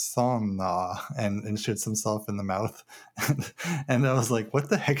persona and shoots himself in the mouth. And I was like, what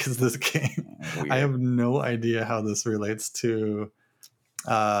the heck is this game? Weird. I have no idea how this relates to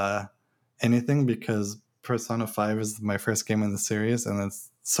anything because Persona 5 is my first game in the series, and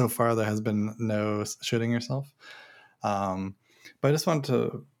it's so far there has been no shooting yourself. But I just want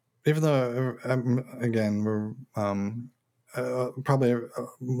to, even though again we're probably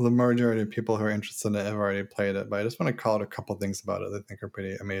the majority of people who are interested in it have already played it, but I just want to call out a couple things about it that I think are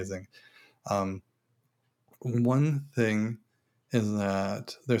pretty amazing. One thing is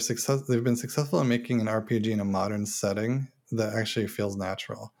that they've been successful in making an RPG in a modern setting that actually feels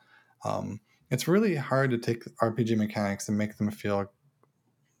natural. It's really hard to take RPG mechanics and make them feel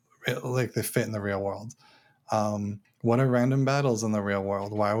like they fit in the real world. What are random battles in the real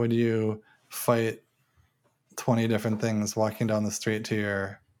world? Why would you fight 20 different things walking down the street to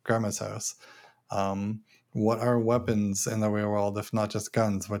your grandma's house? What are weapons in the real world if not just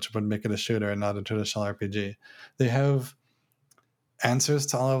guns, which would make it a shooter and not a traditional RPG? They have answers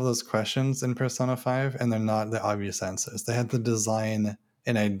to all of those questions in Persona 5, and they're not the obvious answers. They had to design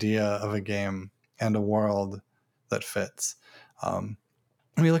an idea of a game and a world that fits.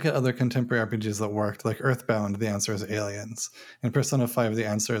 When you look at other contemporary RPGs that worked, like Earthbound, the answer is aliens. In Persona 5, the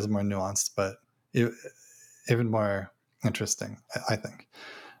answer is more nuanced, but even more interesting, I think.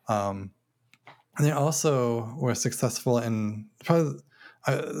 They also were successful in probably.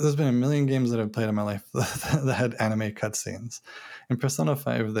 There's been a million games that I've played in my life that had anime cutscenes. In Persona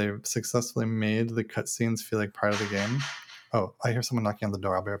 5, they successfully made the cutscenes feel like part of the game. Oh, I hear someone knocking on the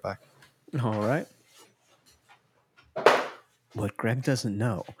door. I'll be right back. All right. What Greg doesn't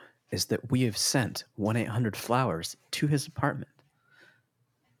know is that we have sent 1-800-Flowers to his apartment.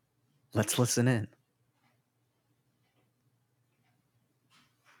 Let's listen in.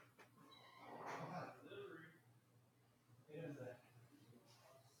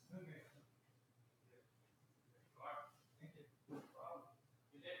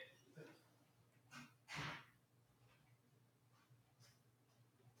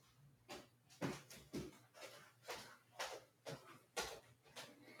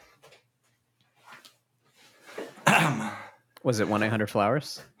 Was it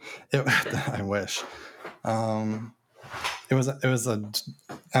 1-800-Flowers? I wish. It was a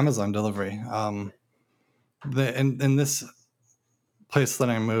Amazon delivery. In this place that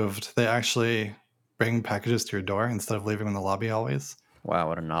I moved, they actually bring packages to your door instead of leaving them in the lobby always. Wow,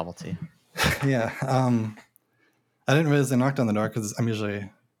 what a novelty. Yeah. I didn't realize they knocked on the door because I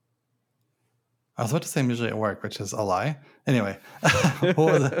was about to say I'm usually at work, which is a lie. Anyway,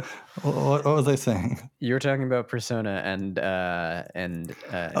 what was I saying? You were talking about Persona and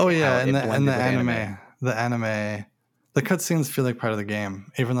oh yeah, and the anime. The cutscenes feel like part of the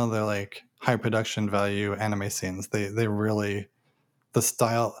game, even though they're like high production value anime scenes. They really, the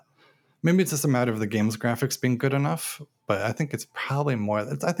style. Maybe it's just a matter of the game's graphics being good enough, but I think it's probably more.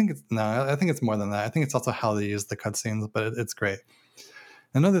 I think it's more than that. I think it's also how they use the cutscenes, but it's great.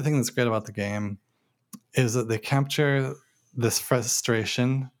 Another thing that's great about the game is that they capture this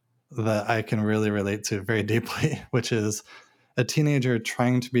frustration that I can really relate to very deeply, which is a teenager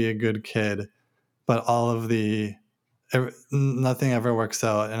trying to be a good kid, but nothing ever works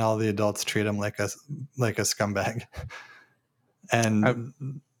out, and all the adults treat him like a scumbag. And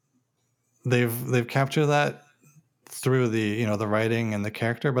they've captured that through the the writing and the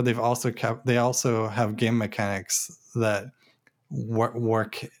character, but they also have game mechanics that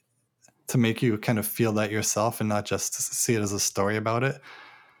work to make you kind of feel that yourself and not just see it as a story about it.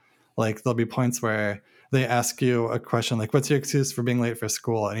 Like there'll be points where they ask you a question like, what's your excuse for being late for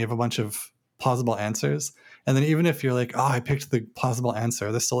school? And you have a bunch of plausible answers. And then even if you're like, oh, I picked the plausible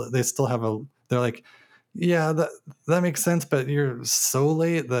answer, they still have they're like, yeah, that makes sense, but you're so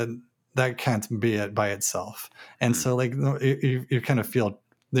late that can't be it by itself. And so like you kind of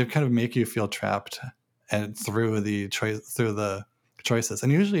they kind of make you feel trapped and through the choices.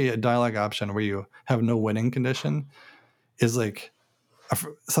 And usually a dialogue option where you have no winning condition is like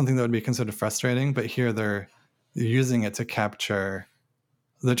something that would be considered frustrating, but here they're using it to capture.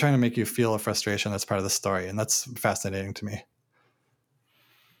 They're trying to make you feel a frustration that's part of the story, and that's fascinating to me.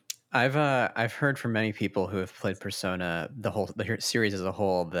 I've heard from many people who have played Persona, the series as a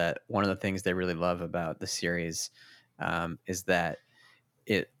whole, that one of the things they really love about the series is that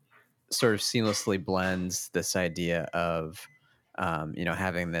it sort of seamlessly blends this idea of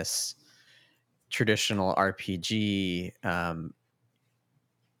having this traditional RPG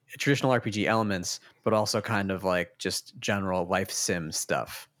elements, but also kind of like just general life sim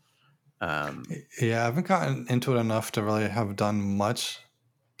stuff. Yeah, I haven't gotten into it enough to really have done much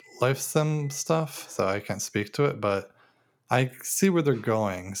life sim stuff, so I can't speak to it, but I see where they're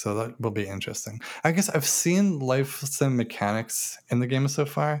going, so that will be interesting. I guess I've seen life sim mechanics in the game so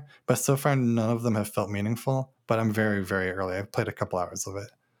far, but so far none of them have felt meaningful, but I'm very, very early. I've played a couple hours of it.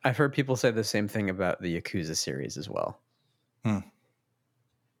 I've heard people say the same thing about the Yakuza series as well.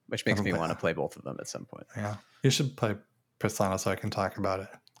 Which makes me want to play both of them at some point. Yeah. You should play Persona so I can talk about it.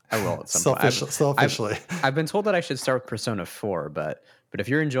 I will at some point. Selfishly. I've been told that I should start with Persona 4, but if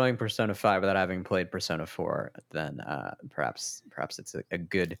you're enjoying Persona 5 without having played Persona 4, then perhaps it's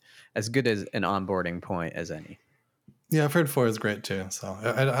as good as an onboarding point as any. Yeah, I've heard 4 is great too. So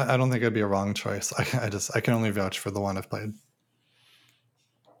I don't think it'd be a wrong choice. I can only vouch for the one I've played.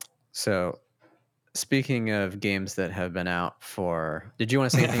 So, speaking of games that have been out for, did you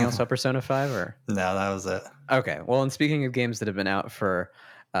want to say anything else about Persona 5 or? No, that was it. Okay. Well, and speaking of games that have been out for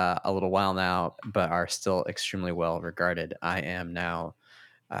a little while now, but are still extremely well regarded, I am now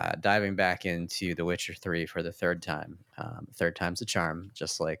diving back into The Witcher 3 for the third time. Third time's a charm,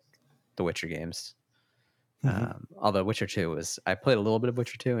 just like the Witcher games. Although Witcher 2 was, I played a little bit of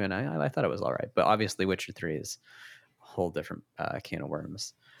Witcher 2 and I thought it was all right. But obviously, Witcher 3 is a whole different can of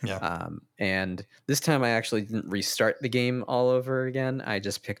worms. Yeah. And this time I actually didn't restart the game all over again. I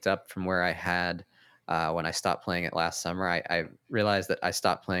just picked up from where I had when I stopped playing it last summer. I realized that I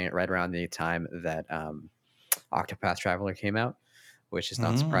stopped playing it right around the time that Octopath Traveler came out, which is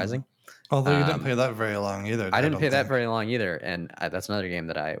not surprising. Although you didn't play that very long either. I didn't don't play that think. very long either, and that's another game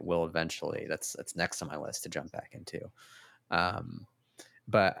that I will eventually. That's next on my list to jump back into.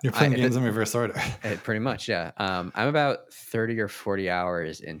 But You're playing games in reverse order. Pretty much, yeah. I'm about 30 or 40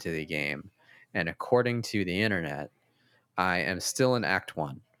 hours into the game, and according to the internet, I am still in Act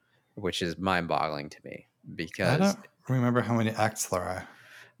 1, which is mind-boggling to me I because don't remember how many acts there are.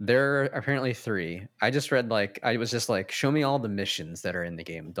 there are apparently 3. I just read I was just like, show me all the missions that are in the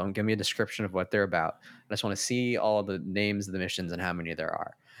game. Don't give me a description of what they're about. I just want to see all the names of the missions and how many there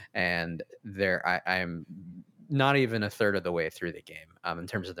are. And I'm not even a third of the way through the game in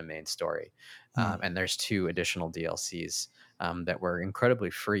terms of the main story. And there's 2 additional DLCs that were incredibly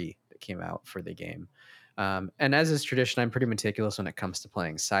free that came out for the game. And as is tradition, I'm pretty meticulous when it comes to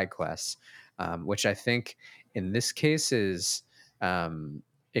playing side quests, which I think in this case is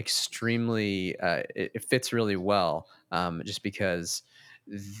extremely it fits really well, just because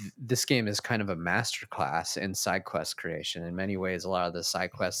this game is kind of a masterclass in side quest creation. In many ways, a lot of the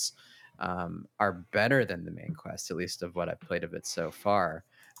side quests are better than the main quest, at least of what I've played of it so far.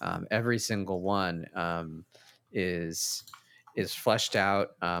 Every single one is fleshed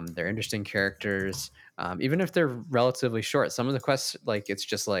out. They're interesting characters, even if they're relatively short. Some of the quests, like it's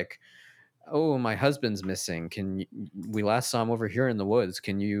just like, oh, my husband's missing. We last saw him over here in the woods.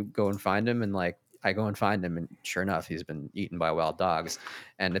 Can you go and find him? And like, I go and find him, and sure enough, he's been eaten by wild dogs.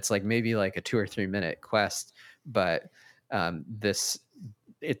 And it's like maybe like a 2 or 3 minute quest, but this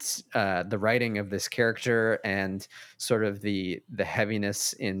it's the writing of this character and sort of the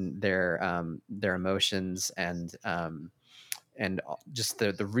heaviness in their emotions and just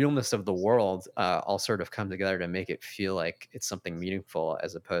the realness of the world all sort of come together to make it feel like it's something meaningful,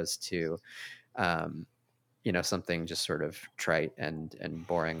 as opposed to um, something just sort of trite and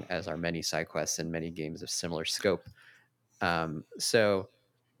boring, as are many side quests and many games of similar scope. So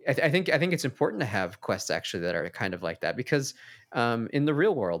I think it's important to have quests actually that are kind of like that, because in the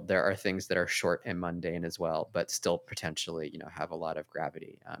real world there are things that are short and mundane as well, but still potentially have a lot of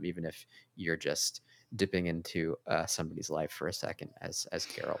gravity, even if you're just dipping into somebody's life for a second, as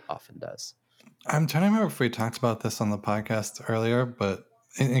Geralt often does. I'm trying to remember if we talked about this on the podcast earlier, but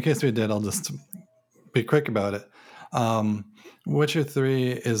in case we did, I'll just be quick about it. Witcher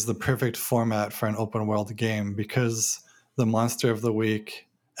 3 is the perfect format for an open world game because the monster of the week,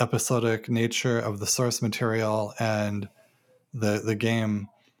 episodic nature of the source material, and the game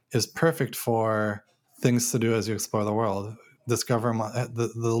is perfect for things to do as you explore the world. Discover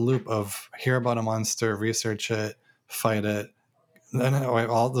the loop of hear about a monster, research it, fight it. And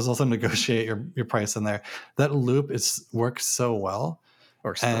there's also negotiate your price in there. That loop works so well,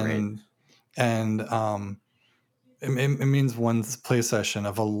 Works and great. and it means one play session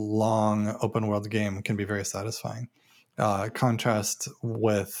of a long open world game can be very satisfying. Contrast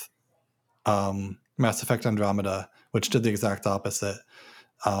with Mass Effect Andromeda, which did the exact opposite.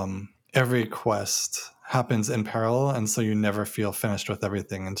 Every quest happens in parallel, and so you never feel finished with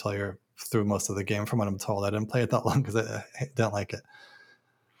everything until you're through most of the game, from what I'm told. I didn't play it that long because I didn't like it.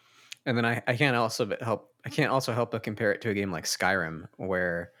 And then I can't also help but compare it to a game like Skyrim,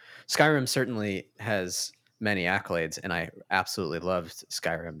 where Skyrim certainly has many accolades, and I absolutely loved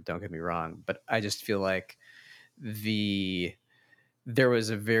Skyrim, don't get me wrong, but I just feel like there was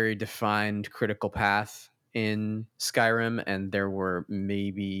a very defined critical path in Skyrim, and there were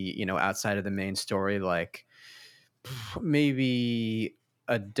maybe, outside of the main story, like maybe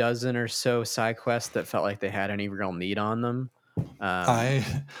a dozen or so side quests that felt like they had any real meat on them. I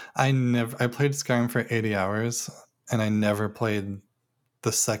played Skyrim for 80 hours, and I never played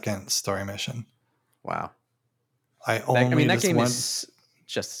the second story mission. Wow. That game is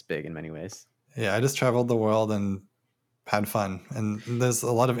just as big in many ways. Yeah, I just traveled the world and had fun, and there's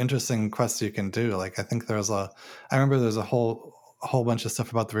a lot of interesting quests you can do. Like I remember there's a whole a whole bunch of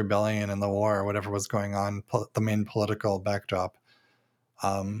stuff about the rebellion and the war or whatever was going on, the main political backdrop.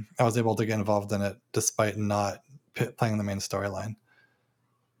 I was able to get involved in it despite not playing the main storyline.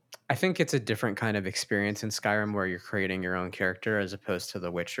 I think it's a different kind of experience in Skyrim where you're creating your own character as opposed to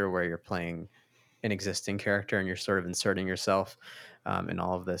The Witcher where you're playing an existing character and you're sort of inserting yourself in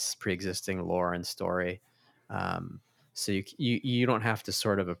all of this pre-existing lore and story. Um, so you don't have to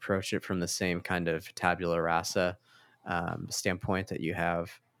sort of approach it from the same kind of tabula rasa standpoint that you have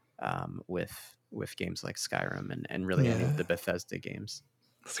with games like Skyrim and really any of Yeah. the Bethesda games.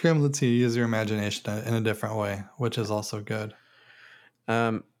 Skyrim lets you use your imagination in a different way, which is also good.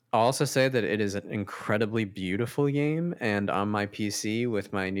 I'll also say that it is an incredibly beautiful game, and on my PC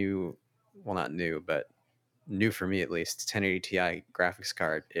with my new, well, not new, but new for me at least, 1080 Ti graphics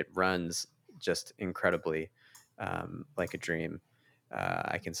card, it runs just incredibly like a dream.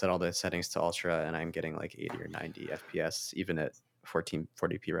 I can set all the settings to ultra, and I'm getting like 80 or 90 FPS, even at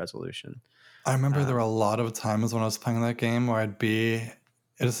 1440p resolution. I remember there were a lot of times when I was playing that game where I'd be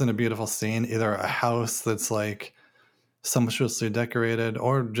just in a beautiful scene, either a house that's like sumptuously decorated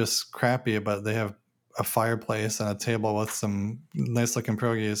or just crappy, but they have a fireplace and a table with some nice looking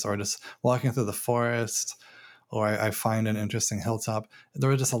pierogies, or just walking through the forest, or I find an interesting hilltop. There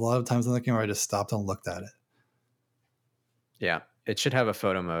were just a lot of times in the game where I just stopped and looked at it. Yeah, it should have a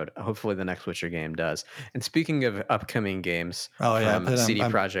photo mode. Hopefully, the next Witcher game does. And speaking of upcoming games from CD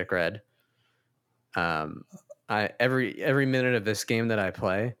Projekt Red, every minute of this game that I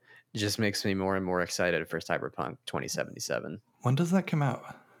play just makes me more and more excited for Cyberpunk 2077. When does that come out?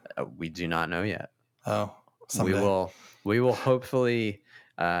 We do not know yet. Oh, someday. We will hopefully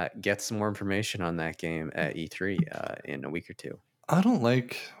get some more information on that game at E3 in a week or two. I don't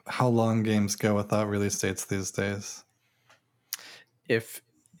like how long games go without release dates these days. If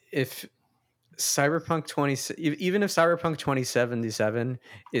Cyberpunk 20, even if Cyberpunk 2077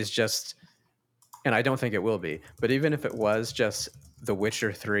 is just, and I don't think it will be, but even if it was just The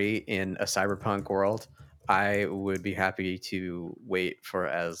Witcher 3 in a Cyberpunk world, I would be happy to wait for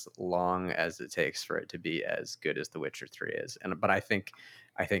as long as it takes for it to be as good as The Witcher 3 is. But I think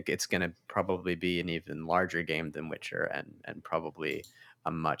it's going to probably be an even larger game than Witcher and probably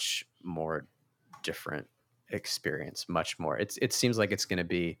a much more different experience. Much more. It seems like it's going to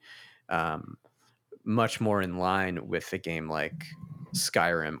be much more in line with a game like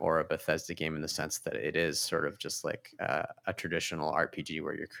Skyrim or a Bethesda game in the sense that it is sort of just like a traditional RPG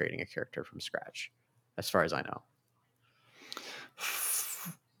where you're creating a character from scratch, as far as I know.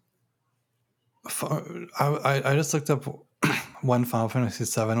 I just looked up when Final Fantasy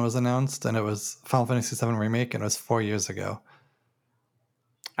VII was announced, and it was Final Fantasy VII Remake, and it was 4 years ago.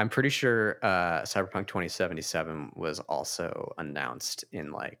 I'm pretty sure Cyberpunk 2077 was also announced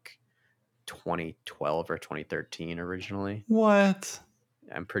in like 2012 or 2013 originally. What?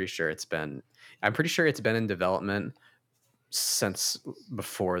 I'm pretty sure it's been in development since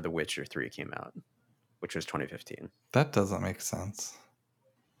before The Witcher 3 came out, which was 2015. That doesn't make sense.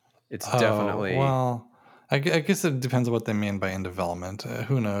 It's definitely, well, I guess it depends on what they mean by in development.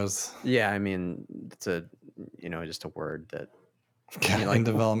 Who knows? Yeah, I mean, it's just a word that Yeah, in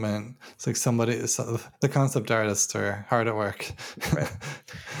development. It's like the concept artists are hard at work. Right.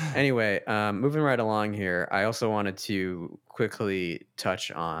 Anyway, moving right along here, I also wanted to quickly touch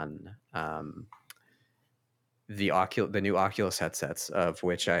on the new Oculus headsets, of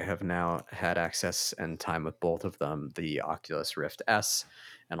which I have now had access and time with both of them, the Oculus Rift S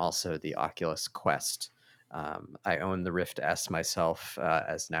and also the Oculus Quest. I own the Rift S myself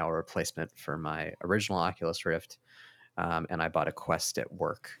as now a replacement for my original Oculus Rift. And I bought a Quest at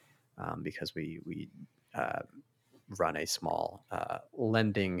work because we run a small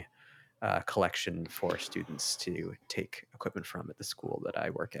lending collection for students to take equipment from at the school that I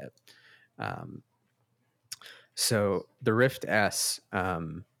work at. So the Rift S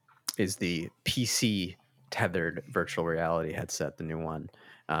is the PC tethered virtual reality headset, the new one.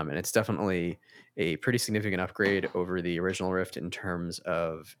 And it's definitely a pretty significant upgrade over the original Rift in terms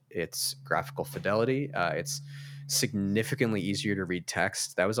of its graphical fidelity. It's significantly easier to read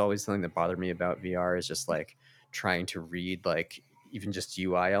text. That was always something that bothered me about VR, is just like trying to read like even just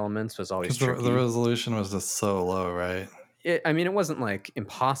UI elements was always tricky. The resolution was just so low, right? It wasn't like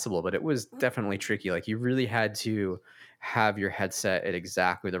impossible, but it was definitely tricky. Like you really had to have your headset at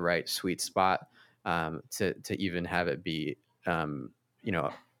exactly the right sweet spot to even have it be,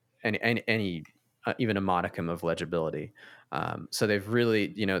 any even a modicum of legibility. So they've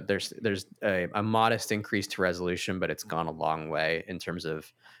really, there's a modest increase to resolution, but it's gone a long way in terms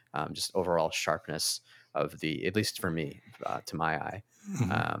of just overall sharpness of at least for me, to my eye.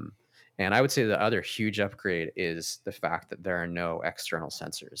 Mm-hmm. And I would say the other huge upgrade is the fact that there are no external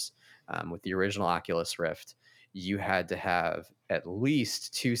sensors. With the original Oculus Rift, you had to have at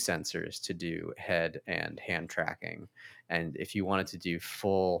least two sensors to do head and hand tracking. And if you wanted to do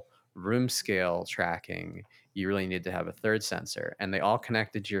full room scale tracking, you really needed to have a third sensor. And they all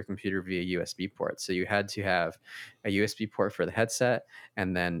connected to your computer via USB ports. So you had to have a USB port for the headset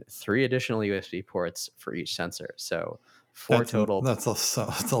and then three additional USB ports for each sensor. So four total. That's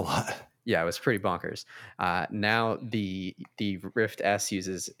a lot. Yeah, it was pretty bonkers. Now the Rift S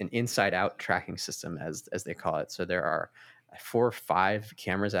uses an inside out tracking system, as they call it. So there are 4 or 5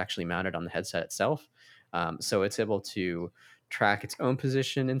 cameras actually mounted on the headset itself. So it's able to track its own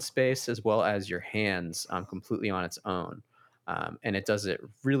position in space as well as your hands completely on its own. And it does it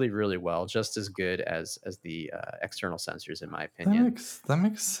really, really well, just as good as the external sensors, in my opinion. That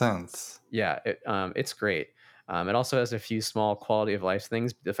makes sense. Yeah, it's great. It also has a few small quality of life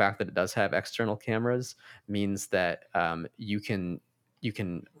things. The fact that it does have external cameras means that you can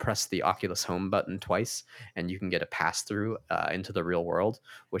press the Oculus Home button twice, and you can get a pass through into the real world,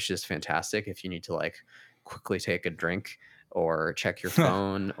 which is fantastic if you need to like quickly take a drink or check your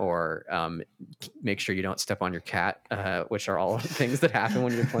phone or make sure you don't step on your cat, which are all things that happen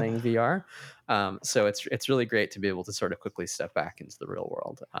when you're playing VR. So it's really great to be able to sort of quickly step back into the real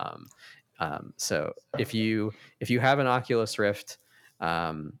world. So if you have an Oculus Rift,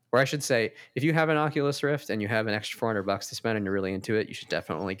 or I should say, if you have an Oculus Rift and you have an extra $400 to spend and you're really into it, you should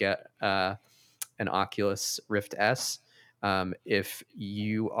definitely get an Oculus Rift S. If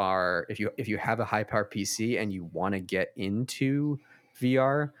you have a high power PC and you want to get into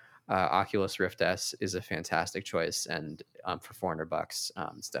VR, Oculus Rift S is a fantastic choice, and for $400,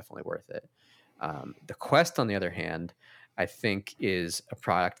 it's definitely worth it. The Quest, on the other hand, I think is a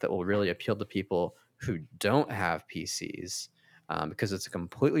product that will really appeal to people who don't have PCs, because it's a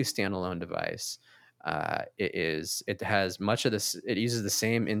completely standalone device. It has much of this. It uses the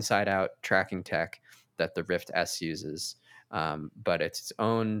same inside out tracking tech that the Rift S uses, but it's its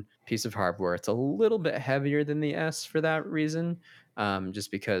own piece of hardware. It's a little bit heavier than the S for that reason,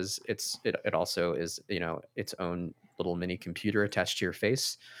 just because it also is its own little mini computer attached to your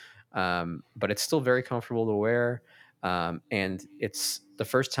face. But it's still very comfortable to wear. And it's the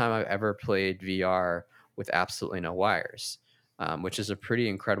first time I've ever played VR with absolutely no wires, which is a pretty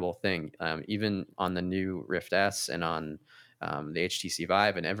incredible thing. Even on the new Rift S and on the HTC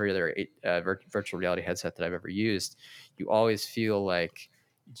Vive and every other virtual reality headset that I've ever used, you always feel like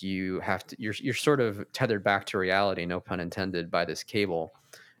you're sort of tethered back to reality, no pun intended, by this cable.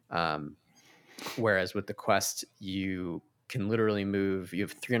 Um, Whereas with the Quest, you can literally move. You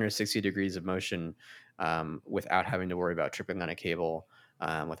have 360 degrees of motion without having to worry about tripping on a cable,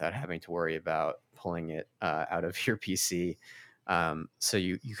 without having to worry about pulling it out of your PC. So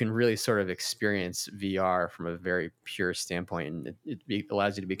you can really sort of experience VR from a very pure standpoint, and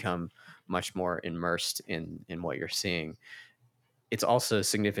allows you to become much more immersed in what you're seeing. It's also a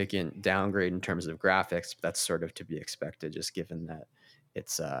significant downgrade in terms of graphics, but that's sort of to be expected, just given that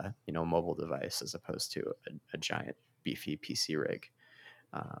it's a mobile device as opposed to a giant beefy PC rig.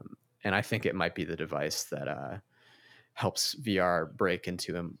 And I think it might be the device that helps VR break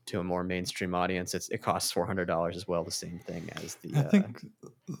to a more mainstream audience. It costs $400 as well, the same thing as the. I think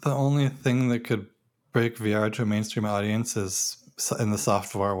the only thing that could break VR to a mainstream audience is in the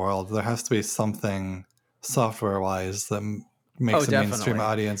software world. There has to be something software-wise that makes a mainstream Definitely.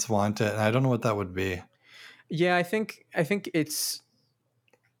 audience want it, and I don't know what that would be. Yeah, I think it's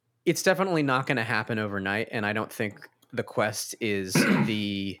definitely not going to happen overnight, and I don't think the Quest is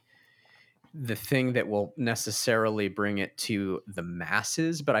the thing that will necessarily bring it to the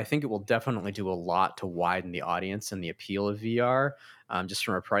masses, but I think it will definitely do a lot to widen the audience and the appeal of VR, just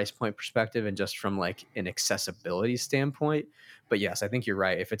from a price point perspective and just from like an accessibility standpoint. But yes, I think you're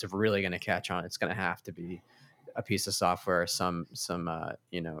right. If it's really going to catch on, it's going to have to be a piece of software, some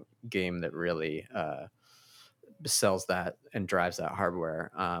game that really sells that and drives that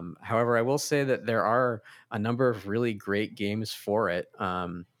hardware. However, I will say that there are a number of really great games for it.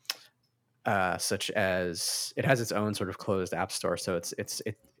 Such as it has its own sort of closed app store, so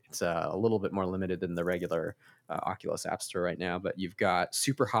it's a little bit more limited than the regular Oculus App Store right now. But you've got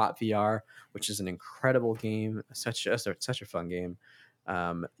Super Hot VR, which is an incredible game, such a fun game.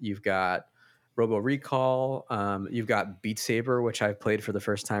 You've got Robo Recall. You've got Beat Saber, which I've played for the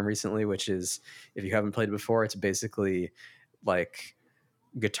first time recently. Which is, if you haven't played it before, it's basically like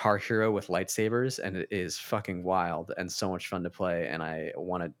Guitar Hero with lightsabers, and it is fucking wild and so much fun to play. And I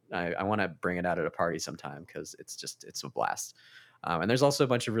want to bring it out at a party sometime because it's a blast. And there's also a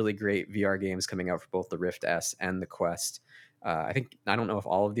bunch of really great VR games coming out for both the Rift S and the Quest. I don't know if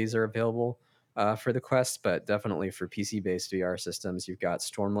all of these are available for the Quest, but definitely for PC-based VR systems, you've got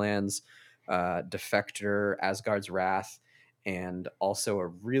Stormlands, Defector, Asgard's Wrath, and also a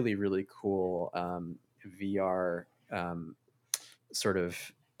really really cool VR sort of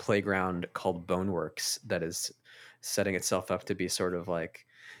playground called Boneworks that is setting itself up to be sort of like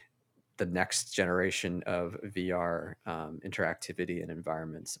the next generation of VR interactivity and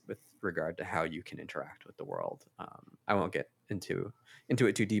environments with regard to how you can interact with the world. I won't get into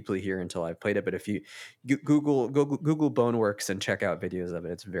it too deeply here until I've played it, but if you Google Boneworks and check out videos of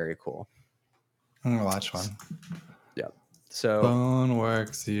it, it's very cool. I'm gonna watch one. Yeah. So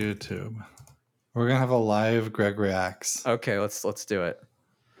Boneworks YouTube. We're gonna have a live Greg Reacts. okay, let's do it.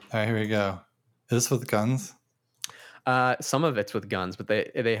 All right, here we go. Is this with guns? Some of it's with guns, but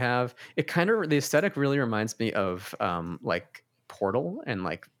they have it kind of the aesthetic really reminds me of like Portal and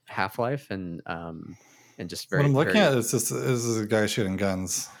like Half-Life and just very what I'm looking very, at is a guy shooting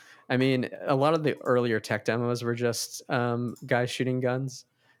guns. I mean, a lot of the earlier tech demos were just guys shooting guns.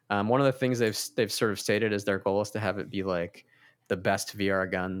 One of the things they've sort of stated is their goal is to have it be like the best VR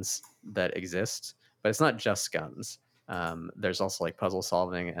guns that exist, but it's not just guns. There's also like puzzle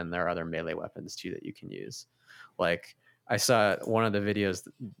solving, and there are other melee weapons too that you can use. Like I saw one of the videos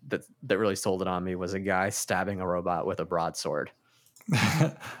that really sold it on me was a guy stabbing a robot with a broadsword.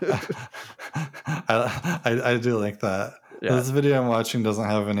 I do like that. Yeah. This video I'm watching doesn't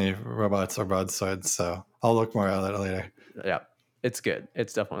have any robots or broadswords, so I'll look more at it later. Yeah, it's good.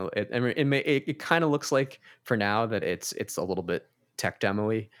 It's definitely. I mean, it kind of looks like for now that it's a little bit tech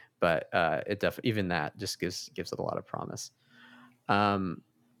demo-y, but it definitely even that just gives it a lot of promise.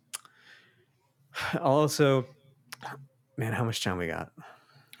 I'll also, man, how much time we got?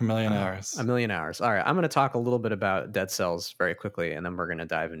 A million hours. A million hours. All right, I'm going to talk a little bit about Dead Cells very quickly, and then we're going to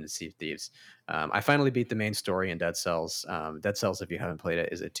dive into Sea of Thieves. I finally beat the main story in Dead Cells. Dead Cells, if you haven't played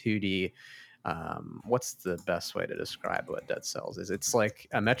it, is a 2D. What's the best way to describe what Dead Cells is? It's like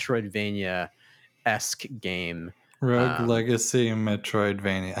a Metroidvania-esque game. Rogue Legacy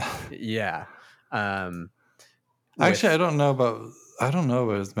Metroidvania. Yeah. Actually, I don't know about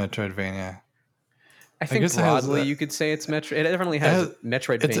it's Metroidvania. I think broadly you could say it's Metro. It definitely has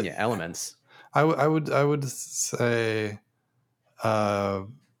Metroidvania elements. I would say the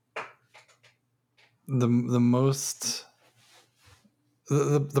most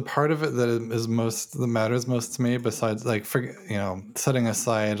the part of it that matters most to me, besides like setting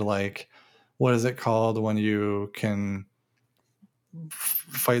aside like what is it called when you can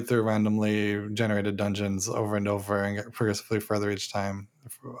fight through randomly generated dungeons over and over and get progressively further each time.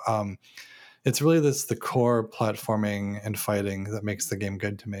 It's really the core platforming and fighting that makes the game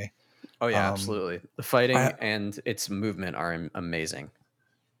good to me. Oh yeah, absolutely. The fighting and its movement are amazing.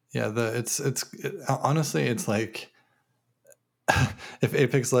 Yeah, honestly, it's like if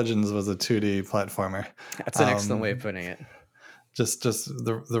Apex Legends was a 2D platformer. That's an excellent way of putting it. Just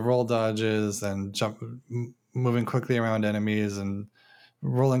the roll dodges and moving quickly around enemies and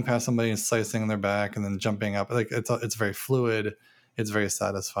rolling past somebody and slicing their back and then jumping up. Like it's very fluid. It's very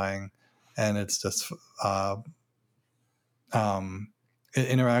satisfying. And it's just it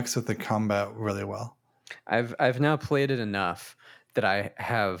interacts with the combat really well. I've now played it enough that I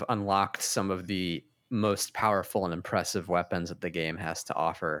have unlocked some of the most powerful and impressive weapons that the game has to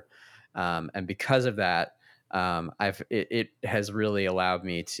offer, and because of that, it has really allowed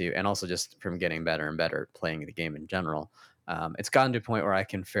me to, and also just from getting better and better playing the game in general, it's gotten to a point where I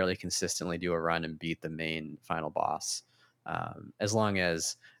can fairly consistently do a run and beat the main final boss. As long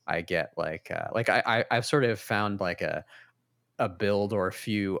as I get I've sort of found like a build or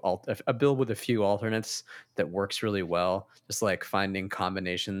a build with a few alternates that works really well. Just like finding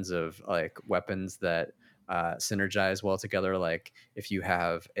combinations of like weapons that synergize well together. Like if you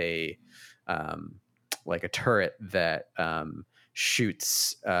have a turret that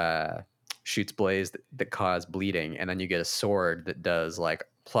shoots blaze that cause bleeding, and then you get a sword that does like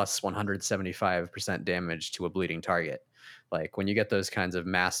plus 175% damage to a bleeding target. Like when you get those kinds of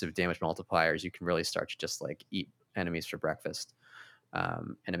massive damage multipliers, you can really start to just like eat enemies for breakfast,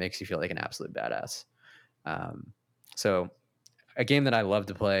 and it makes you feel like an absolute badass. So a game that I love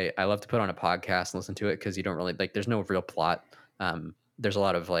to play, I love to put on a podcast and listen to it because you don't really like. There's no real plot. There's a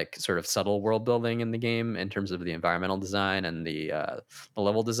lot of like sort of subtle world building in the game in terms of the environmental design and the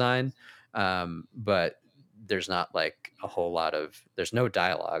level design, but there's not like a whole lot of. There's no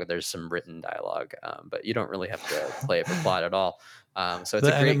dialogue. There's some written dialogue, but you don't really have to play it for plot at all. So it's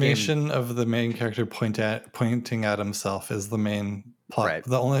the a great animation game. of the main character pointing at himself is the main plot. Right.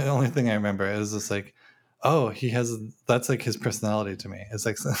 The only thing I remember is just like, oh, that's like his personality to me. It's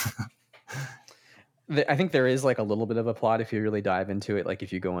like I think there is like a little bit of a plot if you really dive into it, like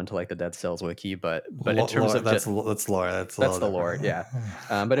if you go into like the Dead Cells wiki, but in terms Lore, of just that's lore. That's a that's little the lore, different.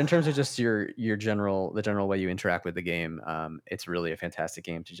 yeah. But in terms of just your general way you interact with the game, it's really a fantastic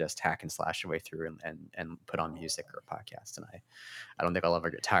game to just hack and slash your way through and put on music or a podcast. And I don't think I'll ever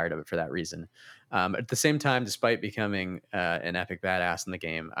get tired of it for that reason. At the same time, despite becoming an epic badass in the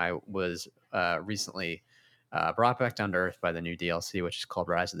game, I was recently brought back down to earth by the new DLC, which is called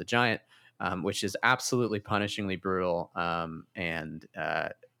Rise of the Giant, which is absolutely punishingly brutal.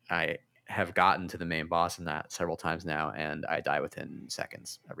 I have gotten to the main boss in that several times now, and I die within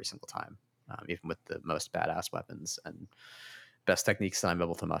seconds every single time, even with the most badass weapons and best techniques that I'm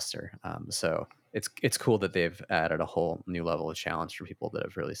able to muster. So it's cool that they've added a whole new level of challenge for people that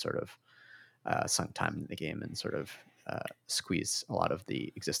have really sort of sunk time in the game and sort of squeeze a lot of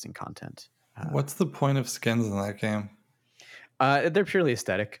the existing content. What's the point of skins in that game? They're purely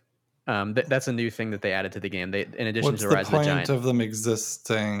aesthetic. That's a new thing that they added to the game. They, in addition What's to the Rise of the point Giant, of them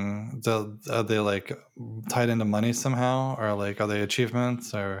existing? Are they like tied into money somehow, or like are they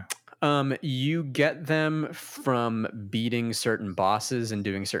achievements, or? you get them from beating certain bosses and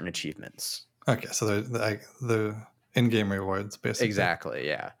doing certain achievements. Okay, so they're like the in-game rewards, basically. Exactly.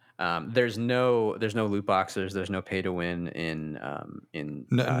 Yeah. There's no loot boxes. There's no pay to win in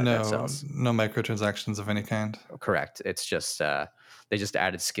Dead Cells. No microtransactions of any kind. Correct. It's just they just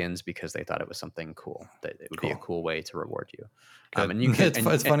added skins because they thought it was something cool. That it would be a cool way to reward you. Good. And you can.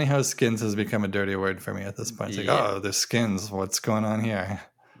 It's funny how skins has become a dirty word for me at this point. It's like, oh, there's skins. What's going on here?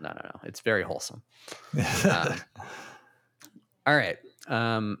 No. It's very wholesome. All right.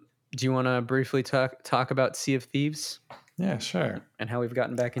 Do you want to briefly talk about Sea of Thieves? Yeah, sure. And how we've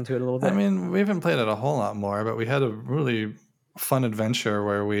gotten back into it a little bit. I mean, we haven't played it a whole lot more, but we had a really fun adventure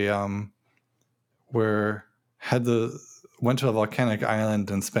where we went to a volcanic island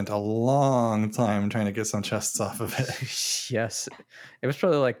and spent a long time trying to get some chests off of it. Yes, it was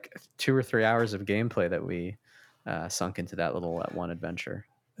probably like 2 or 3 hours of gameplay that we sunk into that little one adventure.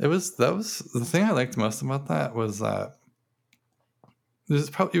 That was the thing I liked most about that was that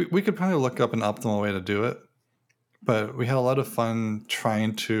we could probably look up an optimal way to do it, but we had a lot of fun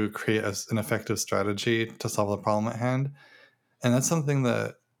trying to create an effective strategy to solve the problem at hand, and that's something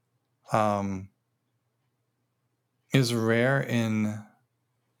that is rare in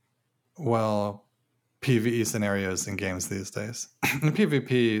PvE scenarios in games these days. In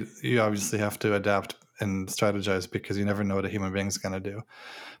PvP, you obviously have to adapt and strategize because you never know what a human being is going to do.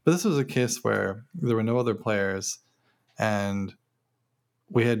 But this was a case where there were no other players, and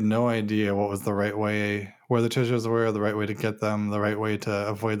we had no idea what was the right way, where the treasures were, the right way to get them, the right way to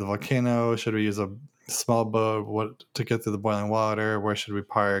avoid the volcano. Should we use a small boat to get through the boiling water? Where should we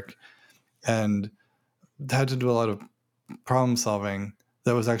park? And had to do a lot of problem solving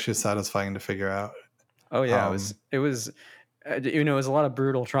that was actually satisfying to figure out. Oh yeah, it was it was a lot of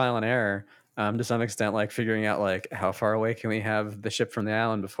brutal trial and error. To some extent, like figuring out like how far away can we have the ship from the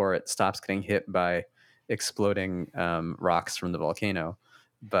island before it stops getting hit by exploding rocks from the volcano.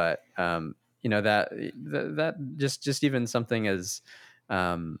 But that just even something as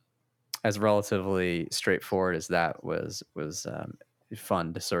relatively straightforward as that was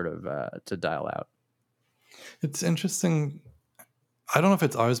fun to sort of to dial out. It's interesting. I don't know if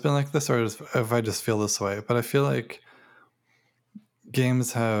it's always been like this or if I just feel this way, but I feel like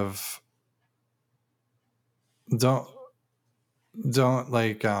games don't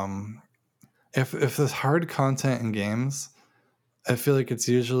like if there's hard content in games, I feel like it's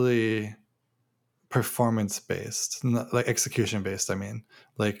usually performance based, not like execution based. I mean,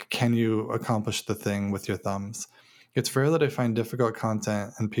 like, can you accomplish the thing with your thumbs? It's rare that I find difficult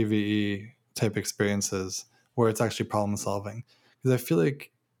content and PvE type experiences where it's actually problem solving, because I feel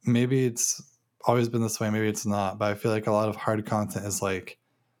like maybe it's always been this way, maybe it's not, but I feel like a lot of hard content is like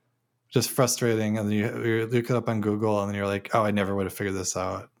just frustrating, and then you look it up on Google and then you're like, oh, I never would have figured this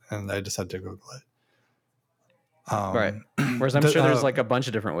out, and I just had to Google it. Right. Whereas I'm sure there's like a bunch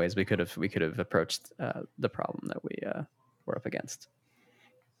of different ways we could have approached the problem that we were up against.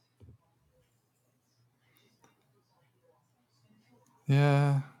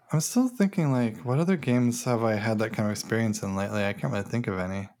 Yeah, I'm still thinking, like, what other games have I had that kind of experience in lately? I can't really think of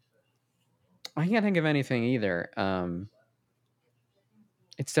any. I can't think of anything either.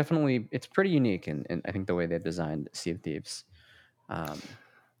 It's pretty unique in I think the way they've designed Sea of Thieves.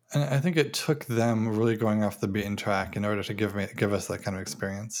 And I think it took them really going off the beaten track in order to give us that kind of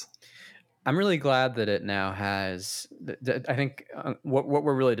experience. I'm really glad that it now has. I think what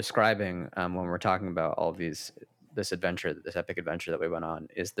we're really describing when we're talking about all of this epic adventure that we went on,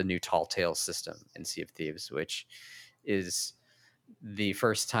 is the new Tall Tales system in Sea of Thieves, which is the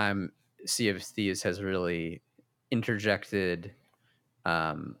first time Sea of Thieves has really interjected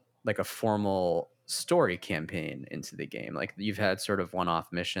like a formal story campaign into the game. Like you've had sort of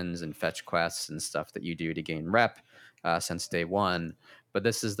one-off missions and fetch quests and stuff that you do to gain rep since day one, but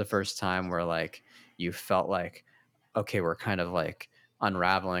this is the first time where like you felt like, okay, we're kind of like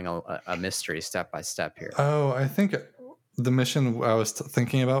unraveling a mystery step by step here. Oh, I think the mission I was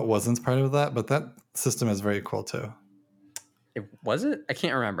thinking about wasn't part of that, but that system is very cool too. It was it? I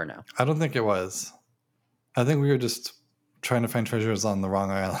can't remember now. I don't think it was. I think we were just trying to find treasures on the wrong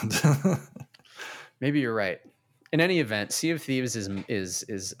island. Maybe you're right. In any event, Sea of Thieves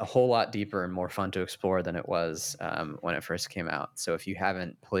is a whole lot deeper and more fun to explore than it was when it first came out. So if you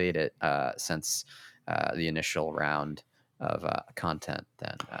haven't played it since the initial round of content,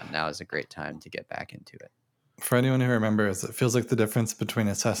 then now is a great time to get back into it. For anyone who remembers, it feels like the difference between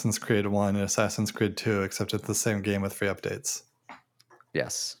Assassin's Creed 1 and Assassin's Creed 2, except it's the same game with free updates.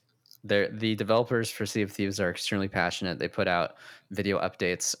 Yes. The developers for Sea of Thieves are extremely passionate. They put out video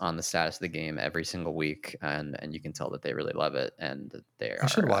updates on the status of the game every single week, and you can tell that they really love it, and they I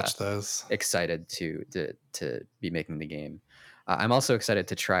should are watch those. excited to be making the game. I'm also excited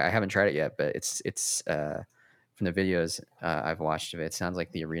to try. I haven't tried it yet, but it's from the videos I've watched of it. It sounds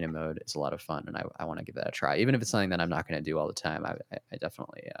like the arena mode is a lot of fun, and I want to give that a try. Even if it's something that I'm not going to do all the time, I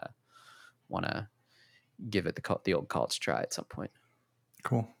definitely want to give it the old college try at some point.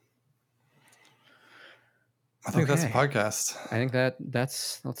 Cool. I think that's a podcast. I think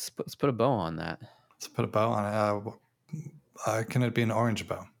that's let's put a bow on that. Let's put a bow on it. Can it be an orange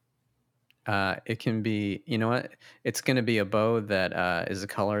bow? It can be. You know what? It's going to be a bow that is a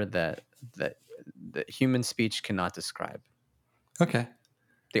color that human speech cannot describe. Okay.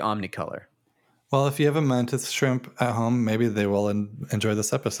 The omnicolor. Well, if you have a mantis shrimp at home, maybe they will enjoy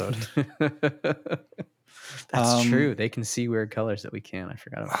this episode. That's true. They can see weird colors that we can't. I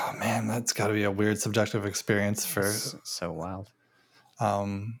forgot about that. Oh man, that's got to be a weird subjective experience for. So wild.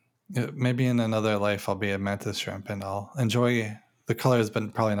 Maybe in another life I'll be a mantis shrimp and I'll enjoy the colors,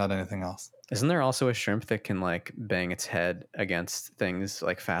 but probably not anything else. Isn't there also a shrimp that can like bang its head against things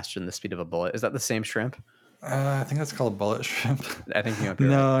like faster than the speed of a bullet? Is that the same shrimp? I think that's called bullet shrimp. I think you might be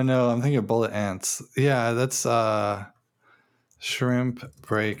right. No, I'm thinking of bullet ants. Yeah, that's shrimp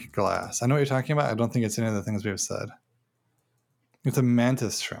break glass. I know what you're talking about. I don't think it's any of the things we've said. It's a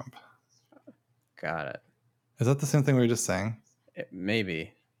mantis shrimp. Got it. Is that the same thing we were just saying?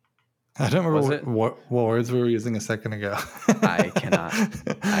 Maybe. I don't remember what words we were using a second ago. I cannot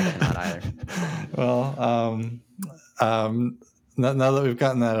either. Well, now that we've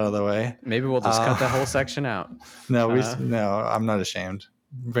gotten that out of the way, maybe we'll just cut that whole section out. No, I'm not ashamed.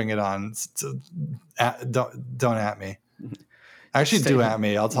 Bring it on. Don't at me. Actually, do at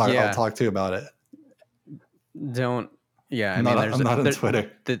me. I'll talk. Yeah. I'll talk to you about it. Don't. Yeah, I'm not on Twitter.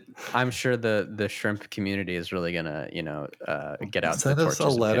 I'm sure the shrimp community is really gonna, get out. Send us a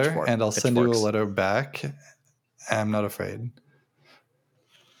letter, and I'll send you a letter back. I'm not afraid.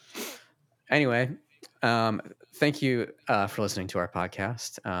 Anyway, thank you for listening to our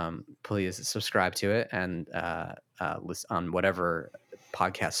podcast. Please subscribe to it and listen on whatever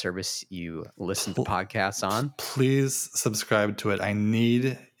podcast service you listen to podcasts on. Please subscribe to it. I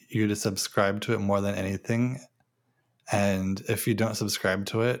need you to subscribe to it more than anything. And if you don't subscribe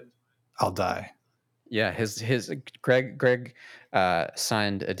to it, I'll die. Yeah, Greg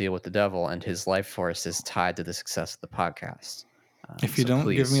signed a deal with the devil, and his life force is tied to the success of the podcast. If you don't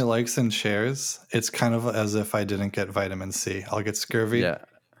give me likes and shares, it's kind of as if I didn't get vitamin C. I'll get scurvy. Yeah,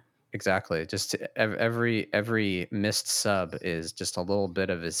 exactly. Just every missed sub is just a little bit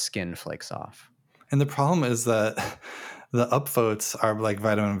of his skin flakes off. And the problem is that the upvotes are like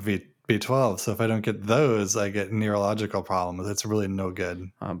vitamin B12. So if I don't get those, I get neurological problems. It's really no good.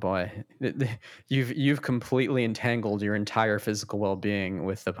 Oh boy, you've completely entangled your entire physical well-being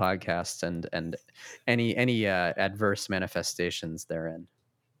with the podcast and any adverse manifestations therein.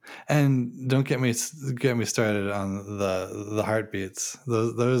 And don't get me started on the heartbeats.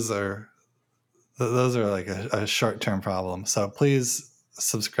 Those are like a short-term problem. So please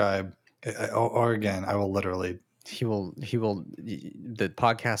subscribe, or again, I will literally. He will. The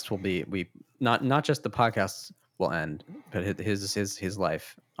podcast will be not just the podcast will end, but his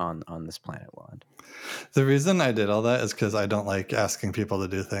life on this planet will end. The reason I did all that is because I don't like asking people to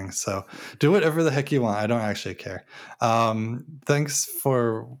do things. So do whatever the heck you want. I don't actually care. Thanks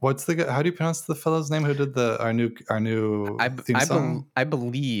for how do you pronounce the fellow's name who did our new theme song? I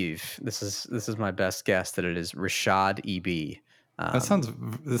believe this is my best guess that it is Rashad EB.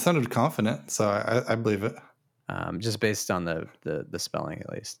 It sounded confident, so I believe it. Just based on the spelling at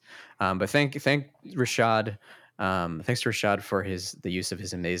least. But thank Rashad Thanks to Rashad for the use of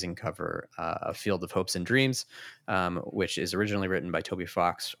his amazing cover of Field of Hopes and Dreams, which is originally written by Toby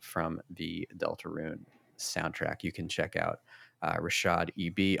Fox from the Deltarune soundtrack. You can check out Rashad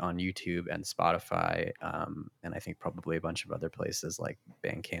EB on YouTube and Spotify, and I think probably a bunch of other places like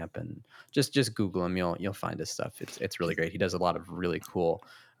Bandcamp, and just Google him. You'll find his stuff. It's really great. He does a lot of really cool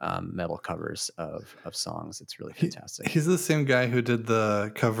metal covers of songs. It's really fantastic. He's the same guy who did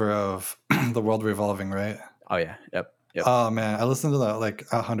the cover of The World Revolving, right? Oh yeah, yep. Oh man, I listened to that like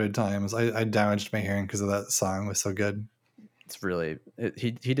 100 times. I damaged my hearing because of that song. It was so good. It's really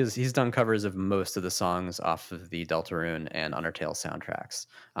he's done covers of most of the songs off of the Deltarune and Undertale soundtracks,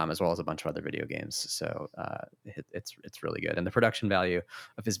 as well as a bunch of other video games. So it's really good, and the production value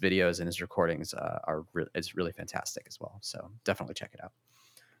of his videos and his recordings is really fantastic as well. So definitely check it out,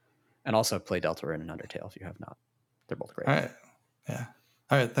 and also play Deltarune and Undertale if you have not. They're both great. All right, yeah.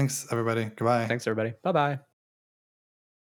 All right, thanks everybody. Goodbye. Thanks everybody. Bye bye.